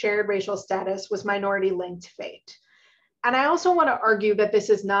result of shared racial status was minority-linked fate. And I also want to argue that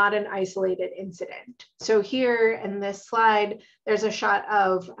this is not an isolated incident. So here in this slide, there's a shot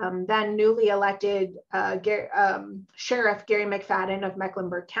of then newly elected Sheriff Gary McFadden of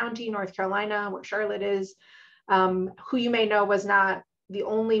Mecklenburg County, North Carolina, where Charlotte is, who you may know was not the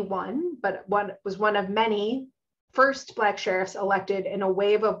only one, but was one of many first Black sheriffs elected in a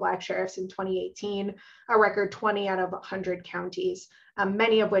wave of Black sheriffs in 2018, a record 20 out of 100 counties,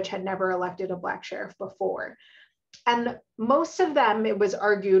 many of which had never elected a Black sheriff before. And most of them, it was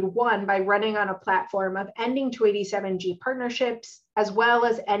argued, won by running on a platform of ending 287G partnerships, as well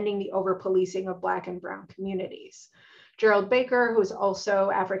as ending the over-policing of Black and Brown communities. Gerald Baker, who's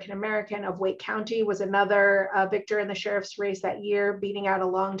also African-American of Wake County, was another victor in the sheriff's race that year, beating out a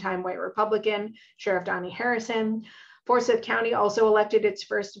longtime white Republican, Sheriff Donnie Harrison. Forsyth County also elected its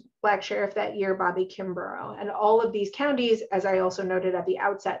first Black sheriff that year, Bobby Kimbrough. And all of these counties, as I also noted at the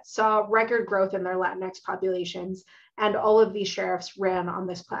outset, saw record growth in their Latinx populations. And all of these sheriffs ran on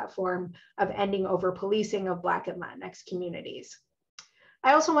this platform of ending over-policing of Black and Latinx communities.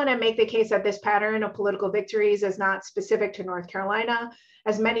 I also want to make the case that this pattern of political victories is not specific to North Carolina,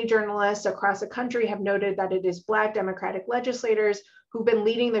 as many journalists across the country have noted that it is Black Democratic legislators who've been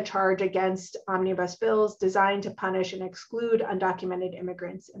leading the charge against omnibus bills designed to punish and exclude undocumented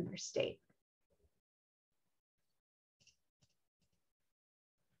immigrants in their state.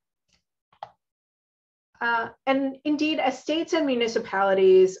 And indeed, as states and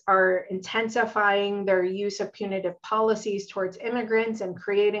municipalities are intensifying their use of punitive policies towards immigrants and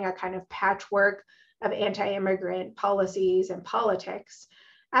creating a kind of patchwork of anti-immigrant policies and politics,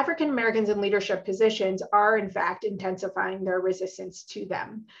 African Americans in leadership positions are in fact intensifying their resistance to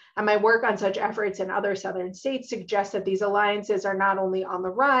them. And my work on such efforts in other Southern states suggests that these alliances are not only on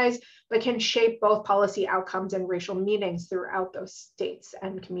the rise, but can shape both policy outcomes and racial meanings throughout those states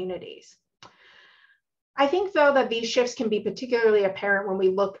and communities. I think, though, that these shifts can be particularly apparent when we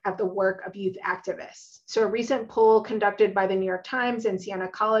look at the work of youth activists. So a recent poll conducted by the New York Times and Tianna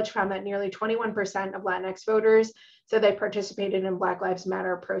College found that nearly 21% of Latinx voters said they participated in Black Lives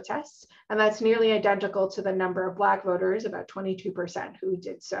Matter protests. And that's nearly identical to the number of Black voters, about 22% who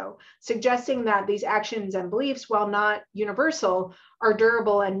did so, suggesting that these actions and beliefs, while not universal, are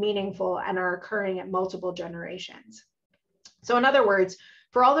durable and meaningful and are occurring at multiple generations. So in other words,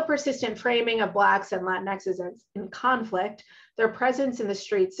 for all the persistent framing of Blacks and Latinxes as in conflict, their presence in the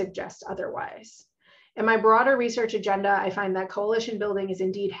streets suggests otherwise. In my broader research agenda, I find that coalition building is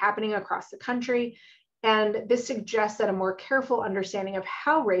indeed happening across the country, and this suggests that a more careful understanding of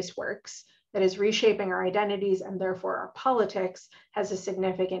how race works, that is reshaping our identities and therefore our politics, has a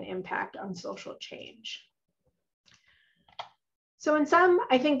significant impact on social change. So in sum,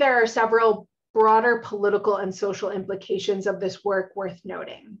 I think there are several broader political and social implications of this work worth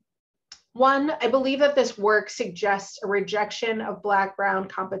noting. One, I believe that this work suggests a rejection of Black-Brown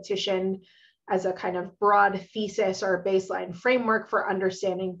competition as a kind of broad thesis or baseline framework for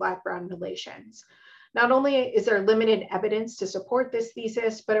understanding Black-Brown relations. Not only is there limited evidence to support this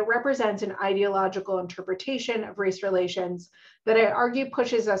thesis, but it represents an ideological interpretation of race relations that I argue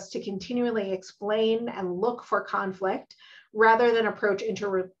pushes us to continually explain and look for conflict rather than approach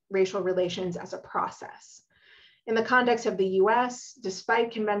interracial relations as a process. In the context of the US,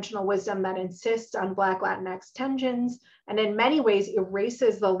 despite conventional wisdom that insists on Black Latinx tensions, and in many ways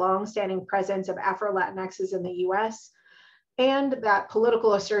erases the longstanding presence of Afro-Latinxes in the US, and that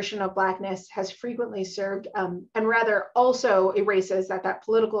political assertion of Blackness has frequently served, and rather also erases that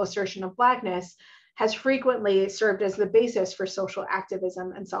political assertion of Blackness has frequently served as the basis for social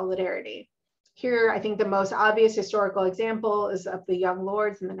activism and solidarity. Here, I think the most obvious historical example is of the Young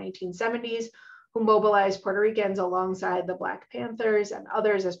Lords in the 1970s, who mobilized Puerto Ricans alongside the Black Panthers and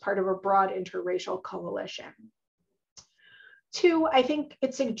others as part of a broad interracial coalition. Two, I think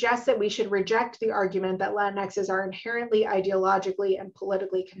it suggests that we should reject the argument that Latinxes are inherently ideologically and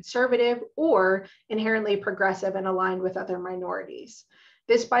politically conservative or inherently progressive and aligned with other minorities.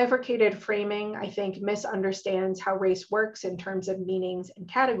 This bifurcated framing, I think, misunderstands how race works in terms of meanings and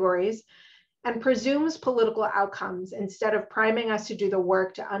categories, and presumes political outcomes instead of priming us to do the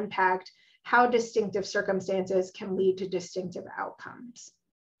work to unpack how distinctive circumstances can lead to distinctive outcomes.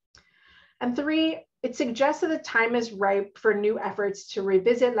 And 3, it suggests that the time is ripe for new efforts to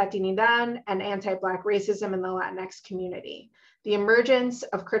revisit Latinidad and anti-Black racism in the Latinx community. The emergence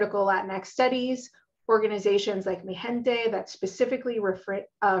of critical Latinx studies, organizations like Mi Gente that specifically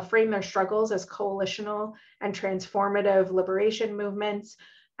frame their struggles as coalitional and transformative liberation movements,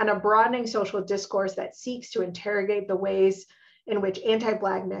 and a broadening social discourse that seeks to interrogate the ways in which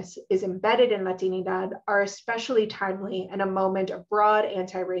anti-Blackness is embedded in Latinidad are especially timely in a moment of broad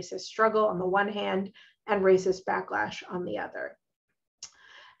anti-racist struggle on the one hand and racist backlash on the other.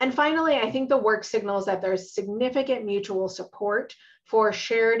 And finally, I think the work signals that there's significant mutual support for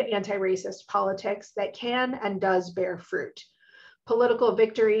shared anti-racist politics that can and does bear fruit. Political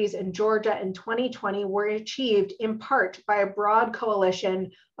victories in Georgia in 2020 were achieved in part by a broad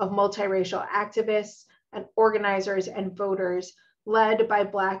coalition of multiracial activists and organizers and voters led by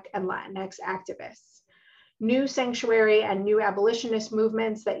Black and Latinx activists. New sanctuary and new abolitionist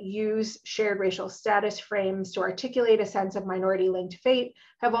movements that use shared racial status frames to articulate a sense of minority-linked fate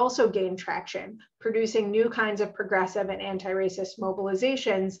have also gained traction, producing new kinds of progressive and anti-racist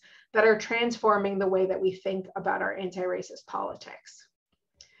mobilizations that are transforming the way that we think about our anti-racist politics.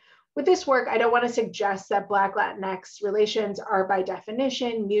 With this work, I don't want to suggest that Black Latinx relations are by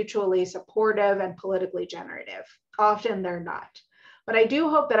definition mutually supportive and politically generative. Often they're not. But I do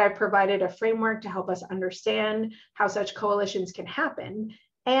hope that I've provided a framework to help us understand how such coalitions can happen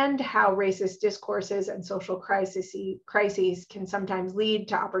and how racist discourses and social crises can sometimes lead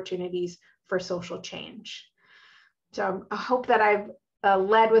to opportunities for social change. So I hope that I've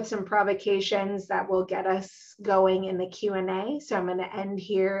led with some provocations that will get us going in the Q&A. So I'm going to end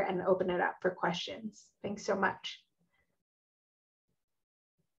here and open it up for questions. Thanks so much.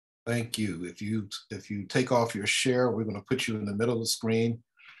 Thank you. If you take off your share, we're going to put you in the middle of the screen.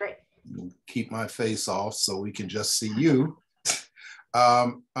 Great. Keep my face off so we can just see you.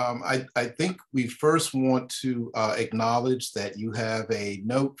 I think we first want to acknowledge that you have a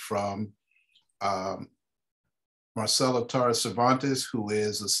note from Marcela Torres Cervantes, who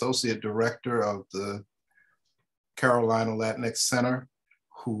is Associate Director of the Carolina Latinx Center,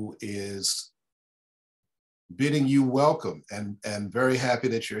 who is bidding you welcome and very happy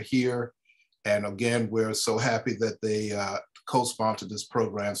that you're here. And again, we're so happy that they co-sponsored this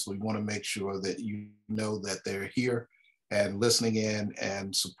program. So we want to make sure that you know that they're here and listening in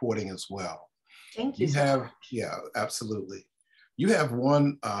and supporting as well. Thank you so much. Yeah, absolutely. You have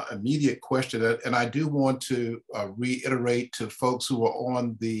one immediate question, and I do want to reiterate to folks who are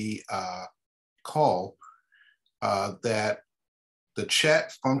on the call that the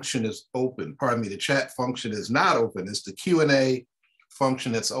chat function is open. Pardon me, the chat function is not open. It's the Q&A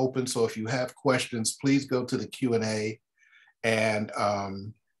function that's open. So if you have questions, please go to the Q&A and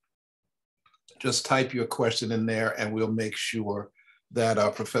just type your question in there and we'll make sure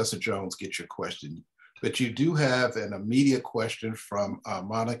that Professor Jones gets your question. But you do have an immediate question from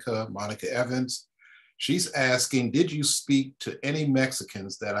Monica Evans. She's asking, did you speak to any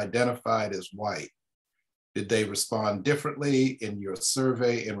Mexicans that identified as white? Did they respond differently in your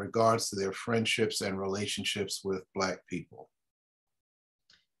survey in regards to their friendships and relationships with Black people?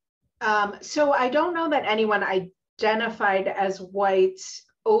 So I don't know that anyone identified as white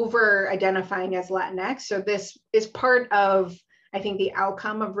over identifying as Latinx. So this is part of, I think, the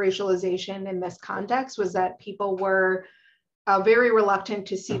outcome of racialization in this context was that people were very reluctant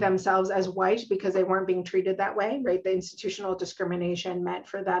to see themselves as white because they weren't being treated that way, right? The institutional discrimination meant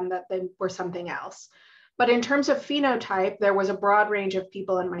for them that they were something else. But in terms of phenotype, there was a broad range of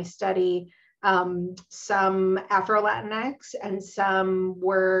people in my study, some Afro-Latinx and some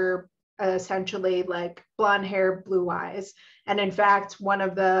were essentially like blonde hair, blue eyes. And in fact, one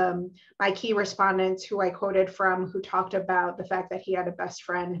of my key respondents who I quoted from, who talked about the fact that he had a best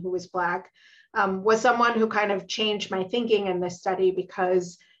friend who was Black, was someone who kind of changed my thinking in this study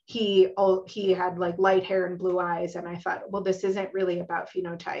because he had like light hair and blue eyes. And I thought, well, this isn't really about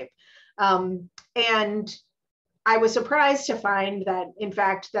phenotype. And I was surprised to find that, in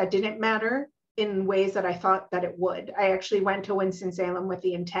fact, that didn't matter in ways that I thought that it would. I actually went to Winston-Salem with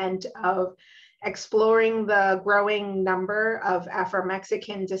the intent of exploring the growing number of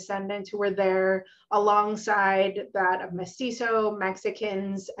Afro-Mexican descendants who were there alongside that of Mestizo,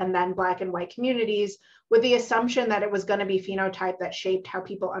 Mexicans, and then Black and white communities, with the assumption that it was going to be phenotype that shaped how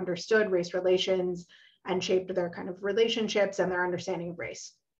people understood race relations and shaped their kind of relationships and their understanding of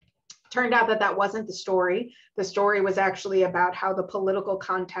race. Turned out that that wasn't the story. The story was actually about how the political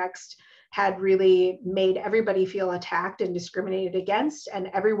context had really made everybody feel attacked and discriminated against,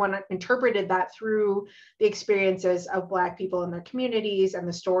 and everyone interpreted that through the experiences of Black people in their communities and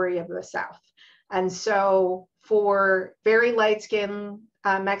the story of the South. And so for very light-skinned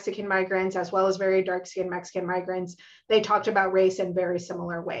Mexican migrants, as well as very dark-skinned Mexican migrants, they talked about race in very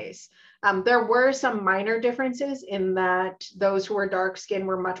similar ways. There were some minor differences in that those who were dark-skinned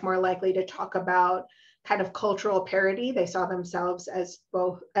were much more likely to talk about kind of cultural parity. They saw themselves as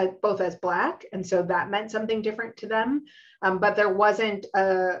both as Black, and so that meant something different to them. But there wasn't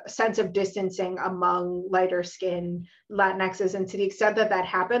a sense of distancing among lighter-skinned Latinxes, and to the extent that that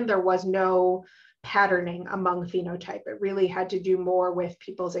happened, there was no patterning among phenotype. It really had to do more with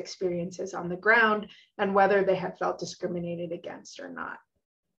people's experiences on the ground and whether they had felt discriminated against or not.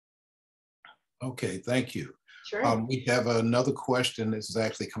 Okay, thank you. Sure. We have another question. This is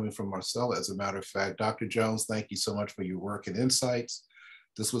actually coming from Marcella, as a matter of fact. Dr. Jones, thank you so much for your work and insights.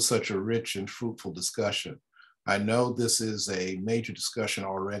 This was such a rich and fruitful discussion. I know this is a major discussion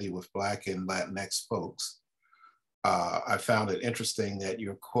already with Black and Latinx folks. I found it interesting that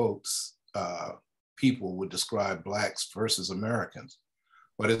your quotes, people would describe Blacks versus Americans.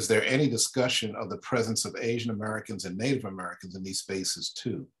 But is there any discussion of the presence of Asian Americans and Native Americans in these spaces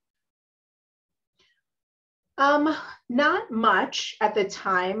too? Not much at the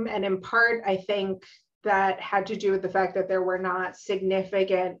time. And in part, I think that had to do with the fact that there were not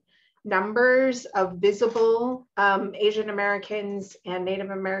significant numbers of visible Asian Americans and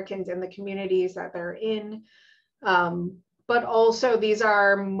Native Americans in the communities that they're in. But also these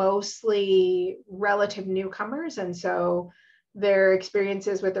are mostly relative newcomers. And so their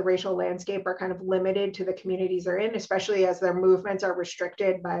experiences with the racial landscape are kind of limited to the communities they're in, especially as their movements are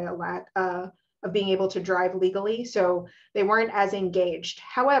restricted by a lack of being able to drive legally. So they weren't as engaged.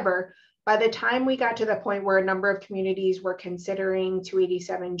 However, by the time we got to the point where a number of communities were considering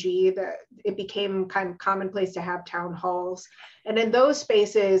 287G, it became kind of commonplace to have town halls. And in those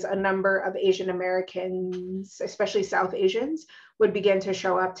spaces, a number of Asian Americans, especially South Asians, would begin to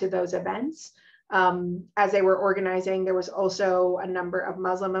show up to those events. As they were organizing, there was also a number of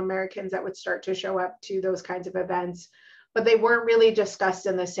Muslim Americans that would start to show up to those kinds of events, but they weren't really discussed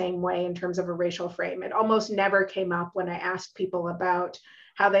in the same way in terms of a racial frame. It almost never came up when I asked people about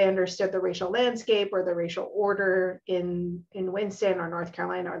how they understood the racial landscape or the racial order in Winston or North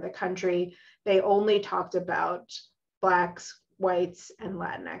Carolina or the country. They only talked about Blacks, whites, and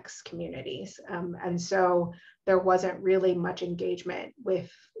Latinx communities. And so there wasn't really much engagement with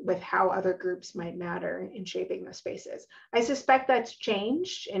how other groups might matter in shaping the spaces. I suspect that's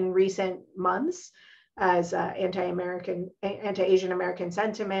changed in recent months as anti-Asian American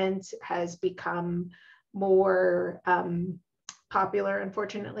sentiment has become more popular,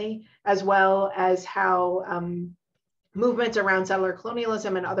 unfortunately, as well as how movements around settler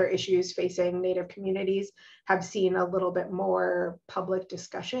colonialism and other issues facing Native communities have seen a little bit more public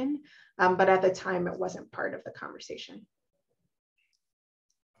discussion, but at the time it wasn't part of the conversation.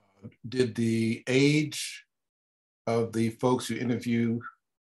 Did the age of the folks you interview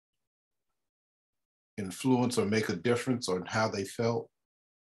influence or make a difference on how they felt?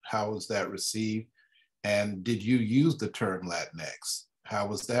 How was that received? And did you use the term Latinx? How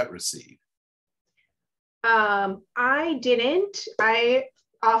was that received? I didn't. I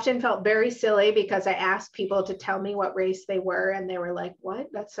often felt very silly because I asked people to tell me what race they were, and they were like, what?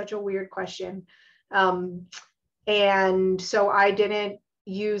 That's such a weird question. And so I didn't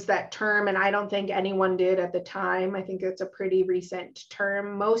use that term, and I don't think anyone did at the time. I think it's a pretty recent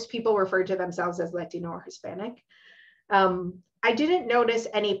term. Most people refer to themselves as Latino or Hispanic. I didn't notice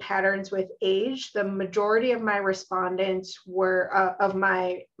any patterns with age. The majority of my respondents were, of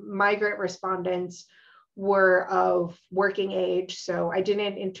my migrant respondents, were of working age. So I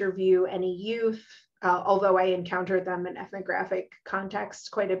didn't interview any youth, although I encountered them in ethnographic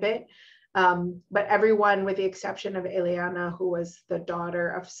context quite a bit. But everyone, with the exception of Eliana, who was the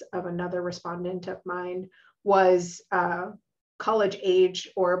daughter of another respondent of mine, was college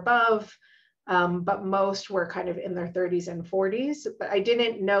age or above. But most were kind of in their 30s and 40s, but I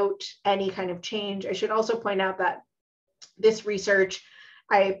didn't note any kind of change. I should also point out that this research,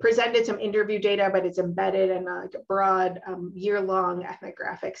 I presented some interview data, but it's embedded in a broad year-long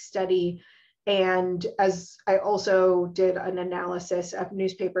ethnographic study. And as I also did an analysis of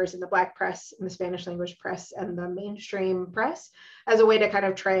newspapers in the Black press, in the Spanish language press, and the mainstream press as a way to kind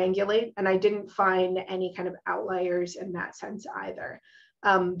of triangulate. And I didn't find any kind of outliers in that sense either.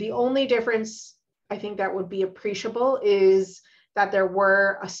 The only difference I think that would be appreciable is that there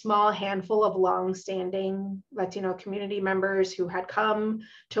were a small handful of long-standing Latino community members who had come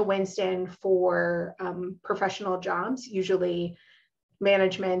to Winston for professional jobs, usually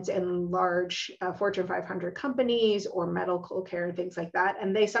management in large Fortune 500 companies or medical care and things like that.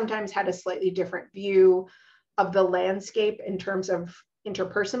 And they sometimes had a slightly different view of the landscape in terms of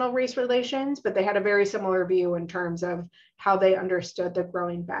interpersonal race relations, but they had a very similar view in terms of how they understood the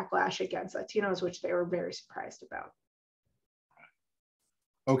growing backlash against Latinos, which they were very surprised about.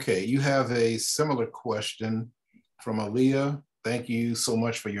 Okay, you have a similar question from Aaliyah. Thank you so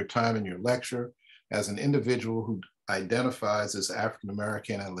much for your time and your lecture. As an individual who identifies as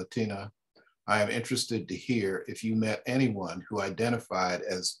African-American and Latina, I am interested to hear if you met anyone who identified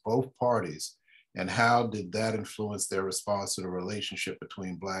as both parties, and how did that influence their response to the relationship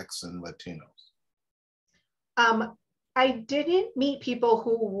between Blacks and Latinos? I didn't meet people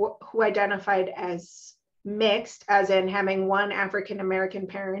who identified as mixed, as in having one African-American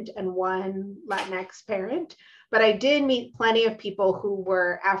parent and one Latinx parent, but I did meet plenty of people who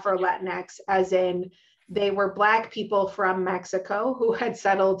were Afro-Latinx, as in they were Black people from Mexico who had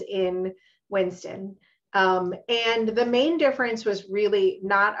settled in Winston. And the main difference was really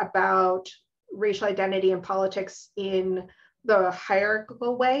not about racial identity and politics in the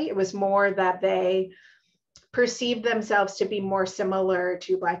hierarchical way. It was more that they perceived themselves to be more similar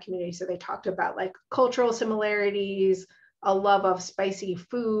to Black communities. So they talked about like cultural similarities, a love of spicy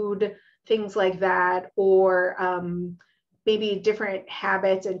food, things like that, or maybe different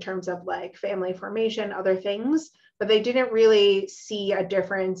habits in terms of like family formation, other things, but they didn't really see a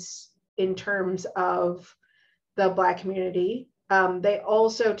difference in terms of the Black community. They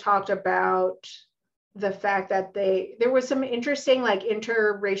also talked about the fact that there was some interesting like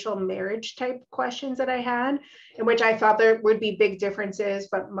interracial marriage type questions that I had, in which I thought there would be big differences,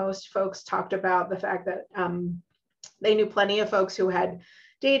 but most folks talked about the fact that they knew plenty of folks who had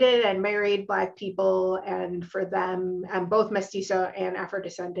dated and married Black people, and for them, both mestizo and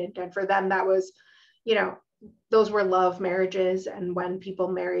Afro-descendant, and for them that was, you know, those were love marriages. And when people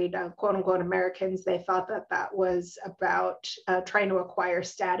married quote unquote Americans, they thought that that was about trying to acquire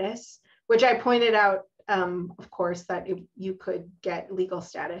status, which I pointed out, of course, that you could get legal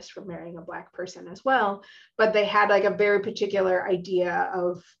status for marrying a Black person as well, but they had like a very particular idea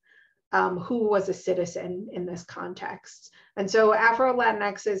of who was a citizen in this context. And so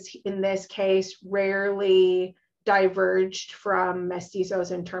Afro-Latinxes in this case rarely diverged from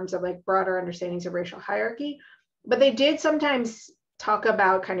mestizos in terms of like broader understandings of racial hierarchy, but they did sometimes talk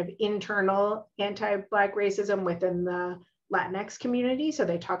about kind of internal anti-Black racism within the Latinx community. So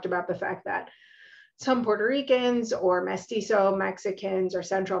they talked about the fact that some Puerto Ricans or mestizo Mexicans or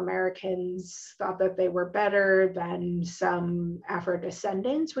Central Americans thought that they were better than some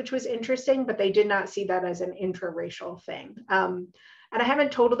Afro-descendants, which was interesting, but they did not see that as an intraracial thing. And I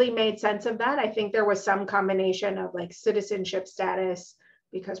haven't totally made sense of that. I think there was some combination of like citizenship status,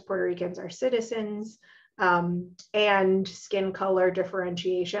 because Puerto Ricans are citizens, and skin color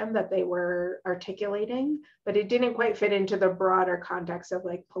differentiation that they were articulating, but it didn't quite fit into the broader context of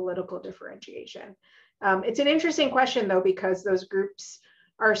like political differentiation. It's an interesting question though, because those groups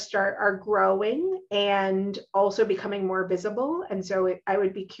are growing and also becoming more visible. And so I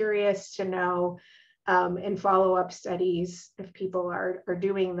would be curious to know in follow-up studies, if people are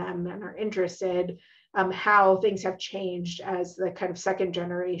doing them and are interested, how things have changed as the kind of second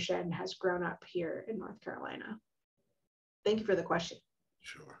generation has grown up here in North Carolina. Thank you for the question.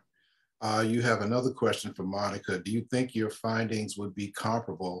 Sure. You have another question from Monica. Do you think your findings would be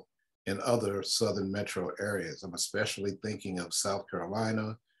comparable in other Southern metro areas? I'm especially thinking of South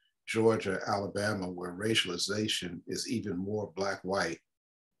Carolina, Georgia, Alabama, where racialization is even more Black-white,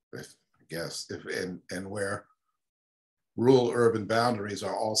 I guess, and where rural-urban boundaries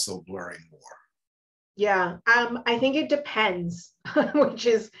are also blurring more. Yeah, I think it depends, which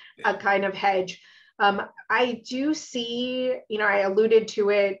is a kind of hedge. I do see, I alluded to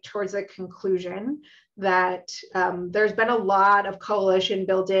it towards the conclusion that there's been a lot of coalition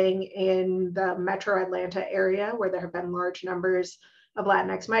building in the metro Atlanta area, where there have been large numbers of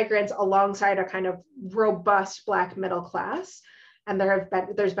Latinx migrants alongside a kind of robust Black middle class. And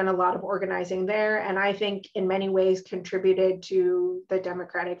there's been a lot of organizing there, and I think in many ways contributed to the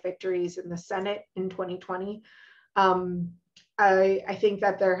Democratic victories in the Senate in 2020. I think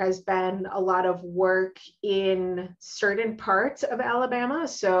that there has been a lot of work in certain parts of Alabama.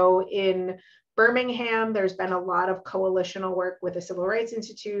 So in Birmingham, there's been a lot of coalitional work with the Civil Rights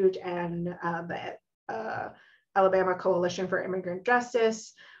Institute and the Alabama Coalition for Immigrant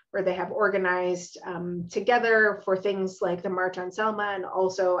Justice, where they have organized together for things like the March on Selma and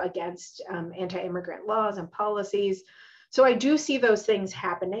also against anti-immigrant laws and policies. So I do see those things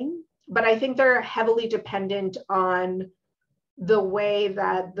happening, but I think they're heavily dependent on the way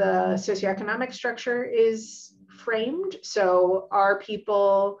that the socioeconomic structure is framed. So I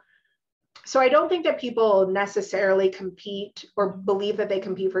don't think that people necessarily compete or believe that they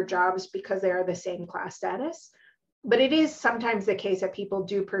compete for jobs because they are the same class status. But it is sometimes the case that people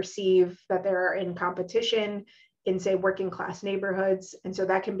do perceive that they're in competition in, say, working class neighborhoods. And so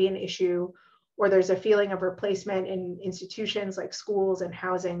that can be an issue. Or there's a feeling of replacement in institutions like schools and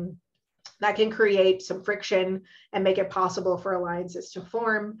housing that can create some friction and make it possible for alliances to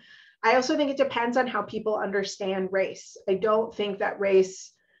form. I also think it depends on how people understand race. I don't think that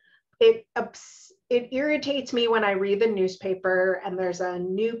race, it irritates me when I read the newspaper and there's a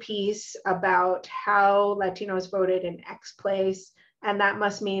new piece about how Latinos voted in X place, and that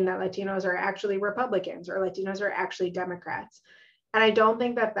must mean that Latinos are actually Republicans or Latinos are actually Democrats. And I don't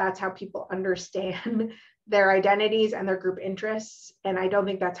think that that's how people understand their identities and their group interests. And I don't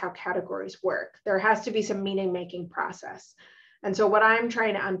think that's how categories work. There has to be some meaning-making process. And so what I'm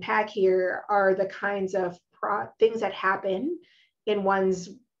trying to unpack here are the kinds of things that happen in one's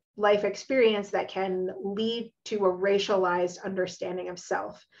life experience that can lead to a racialized understanding of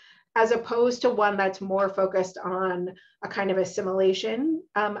self, as opposed to one that's more focused on a kind of assimilation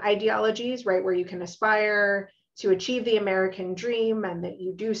ideologies, right? Where you can aspire to achieve the American dream and that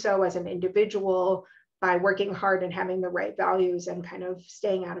you do so as an individual by working hard and having the right values and kind of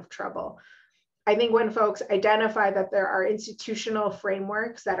staying out of trouble. I think when folks identify that there are institutional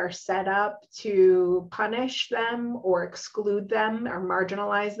frameworks that are set up to punish them or exclude them or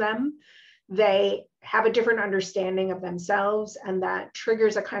marginalize them, they have a different understanding of themselves, and that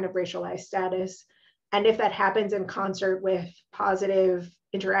triggers a kind of racialized status. And if that happens in concert with positive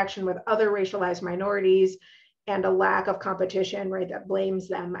interaction with other racialized minorities and a lack of competition, right, that blames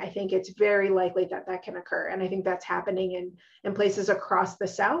them, I think it's very likely that that can occur. And I think that's happening in places across the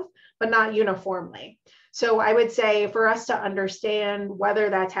South, but not uniformly. So I would say for us to understand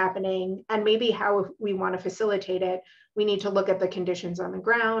whether that's happening and maybe how we want to facilitate it, we need to look at the conditions on the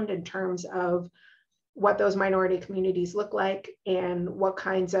ground in terms of what those minority communities look like and what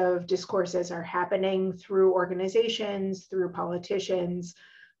kinds of discourses are happening through organizations, through politicians,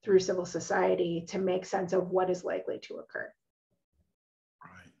 through civil society to make sense of what is likely to occur.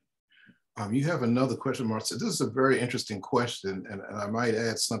 Right. You have another question, Marcia. This is a very interesting question, and I might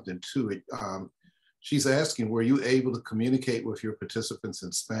add something to it. She's asking, were you able to communicate with your participants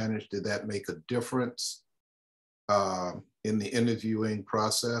in Spanish? Did that make a difference in the interviewing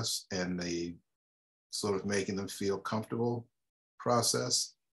process and the sort of making them feel comfortable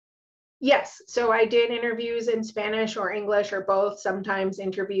process? Yes, so I did interviews in Spanish or English or both. Sometimes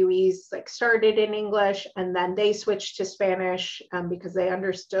interviewees like started in English and then they switched to Spanish because they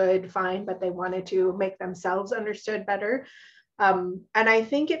understood fine, but they wanted to make themselves understood better. And I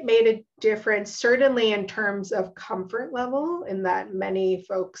think it made a difference, certainly in terms of comfort level, in that many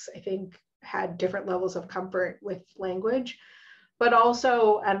folks, I think, had different levels of comfort with language. But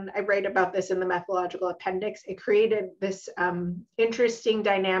also, and I write about this in the methodological appendix, it created this interesting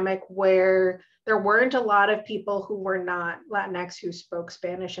dynamic where there weren't a lot of people who were not Latinx who spoke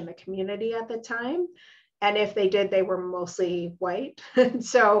Spanish in the community at the time. And if they did, they were mostly white.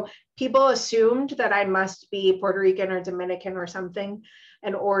 So people assumed that I must be Puerto Rican or Dominican or something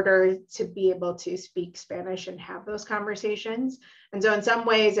in order to be able to speak Spanish and have those conversations. And so in some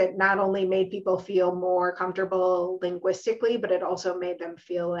ways, it not only made people feel more comfortable linguistically, but it also made them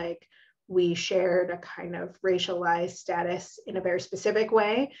feel like we shared a kind of racialized status in a very specific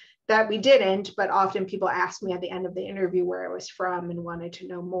way that we didn't, but often people asked me at the end of the interview where I was from and wanted to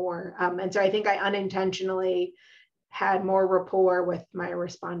know more. And so I think I unintentionally had more rapport with my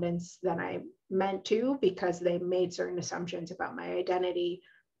respondents than I meant to, because they made certain assumptions about my identity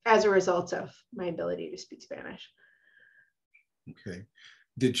as a result of my ability to speak Spanish. Okay.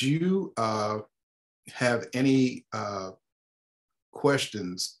 Did you have any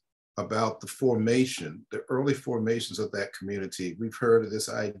questions about the formation, the early formations of that community? We've heard of this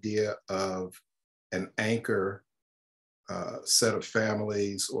idea of an anchor set of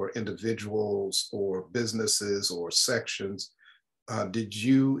families or individuals or businesses or sections. Did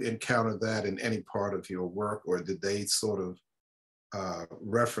you encounter that in any part of your work, or did they sort of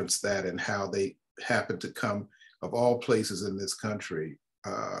reference that and how they happen to come, of all places in this country,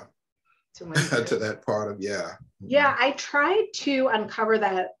 to that part of, yeah. Yeah, I tried to uncover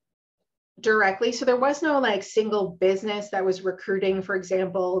that directly. So there was no like single business that was recruiting, for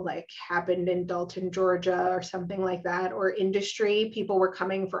example, like happened in Dalton, Georgia or something like that, or industry. People were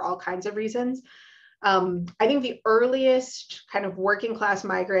coming for all kinds of reasons. I think the earliest kind of working class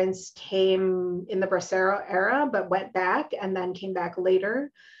migrants came in the Bracero era, but went back and then came back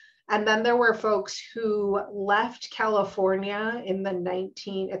later. And then there were folks who left California in the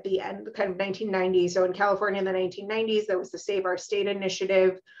 1990s. So in California in the 1990s, there was the Save Our State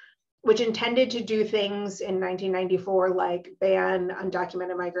initiative, which intended to do things in 1994, like ban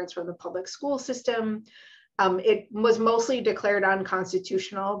undocumented migrants from the public school system. It was mostly declared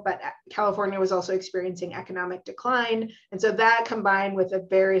unconstitutional, but California was also experiencing economic decline. And so that combined with a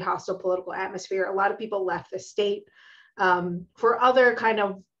very hostile political atmosphere, a lot of people left the state for other kind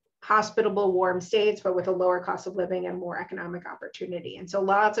of hospitable, warm states, but with a lower cost of living and more economic opportunity. And so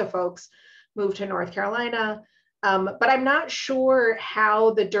lots of folks moved to North Carolina. But I'm not sure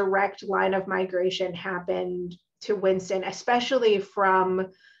how the direct line of migration happened to Winston, especially from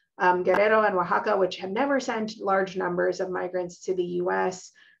Guerrero and Oaxaca, which have never sent large numbers of migrants to the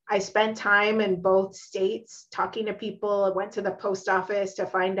US. I spent time in both states talking to people. I went to the post office to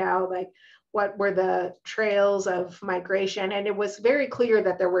find out like what were the trails of migration. And it was very clear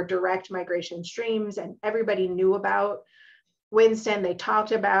that there were direct migration streams and everybody knew about Winston. They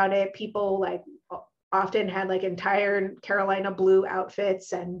talked about it. People like often had like entire Carolina blue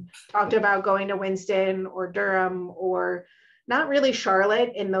outfits and talked about going to Winston or Durham or not really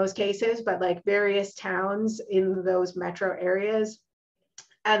Charlotte in those cases, but like various towns in those metro areas.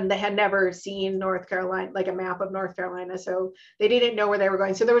 And they had never seen North Carolina, like a map of North Carolina. So they didn't know where they were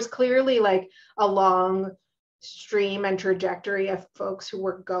going. So there was clearly like a long stream and trajectory of folks who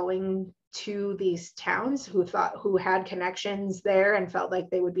were going to these towns who had connections there and felt like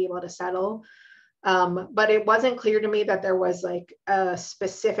they would be able to settle. But it wasn't clear to me that there was like a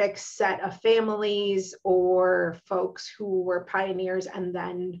specific set of families or folks who were pioneers and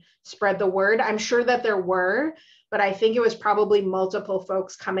then spread the word. I'm sure that there were, but I think it was probably multiple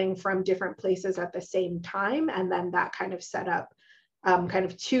folks coming from different places at the same time. And then that kind of set up kind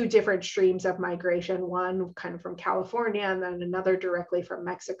of two different streams of migration, one kind of from California and then another directly from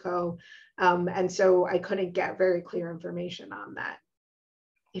Mexico. And so I couldn't get very clear information on that.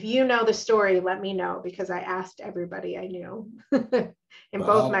 If you know the story, let me know because I asked everybody I knew in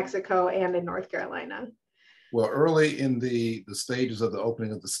both Mexico and in North Carolina. Well, early in the stages of the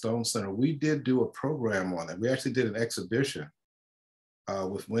opening of the Stone Center, we did do a program on it. We actually did an exhibition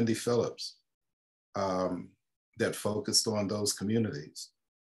with Wendy Phillips that focused on those communities.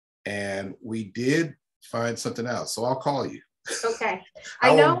 And we did find something out. So I'll call you. Okay.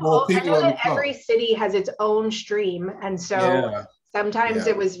 I know that every city has its own stream. And so sometimes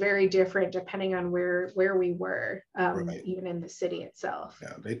it was very different depending on where we were, even in the city itself.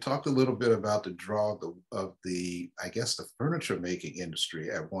 Yeah, they talked a little bit about the draw of the, I guess, the furniture making industry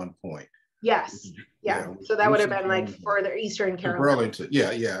at one point. Yes, so that would have been like further Eastern Carolina. Burlington,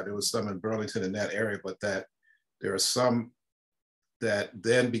 there was some in Burlington in that area, but that there are some that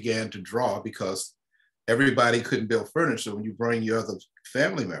then began to draw because everybody couldn't build furniture when you bring your other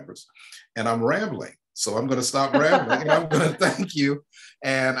family members. And I'm rambling. So I'm going to stop rambling and I'm going to thank you.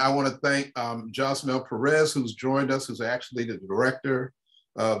 And I want to thank Josmel Perez, who's joined us, who's actually the director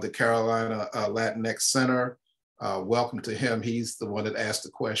of the Carolina Latinx Center. Welcome to him. He's the one that asked the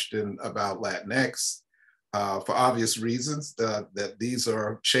question about Latinx for obvious reasons, that these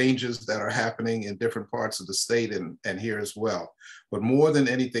are changes that are happening in different parts of the state and here as well. But more than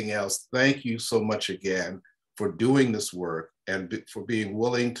anything else, thank you so much again for doing this work and for being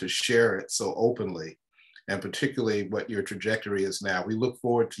willing to share it so openly, and particularly what your trajectory is now. We look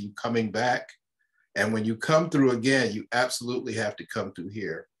forward to you coming back. And when you come through again, you absolutely have to come through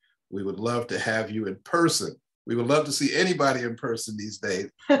here. We would love to have you in person. We would love to see anybody in person these days.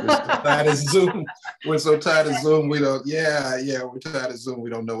 We're so tired of Zoom. We're so tired of Zoom. We're tired of Zoom. We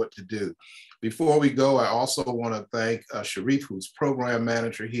don't know what to do. Before we go, I also want to thank Sharif, who's program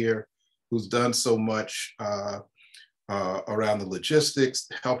manager here, who's done so much around the logistics,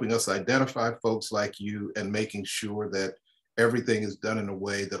 helping us identify folks like you and making sure that everything is done in a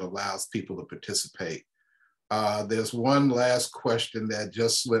way that allows people to participate. There's one last question that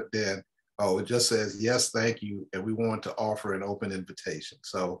just slipped in. Oh, it just says, yes, thank you. And we want to offer an open invitation.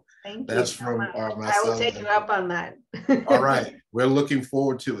 So that's from myself. I will take you up on that. All right, we're looking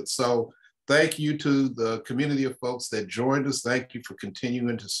forward to it. So thank you to the community of folks that joined us. Thank you for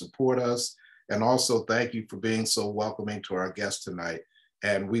continuing to support us. And also thank you for being so welcoming to our guest tonight.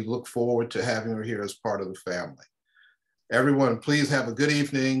 And we look forward to having her here as part of the family. Everyone, please have a good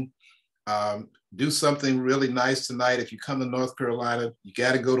evening. Do something really nice tonight. If you come to North Carolina, you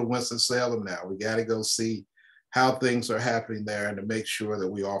got to go to Winston-Salem now. We got to go see how things are happening there and to make sure that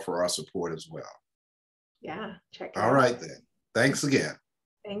we offer our support as well. Yeah, check it out. All right then. Thanks again.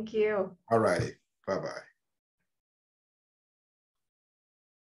 Thank you. All righty. Bye-bye.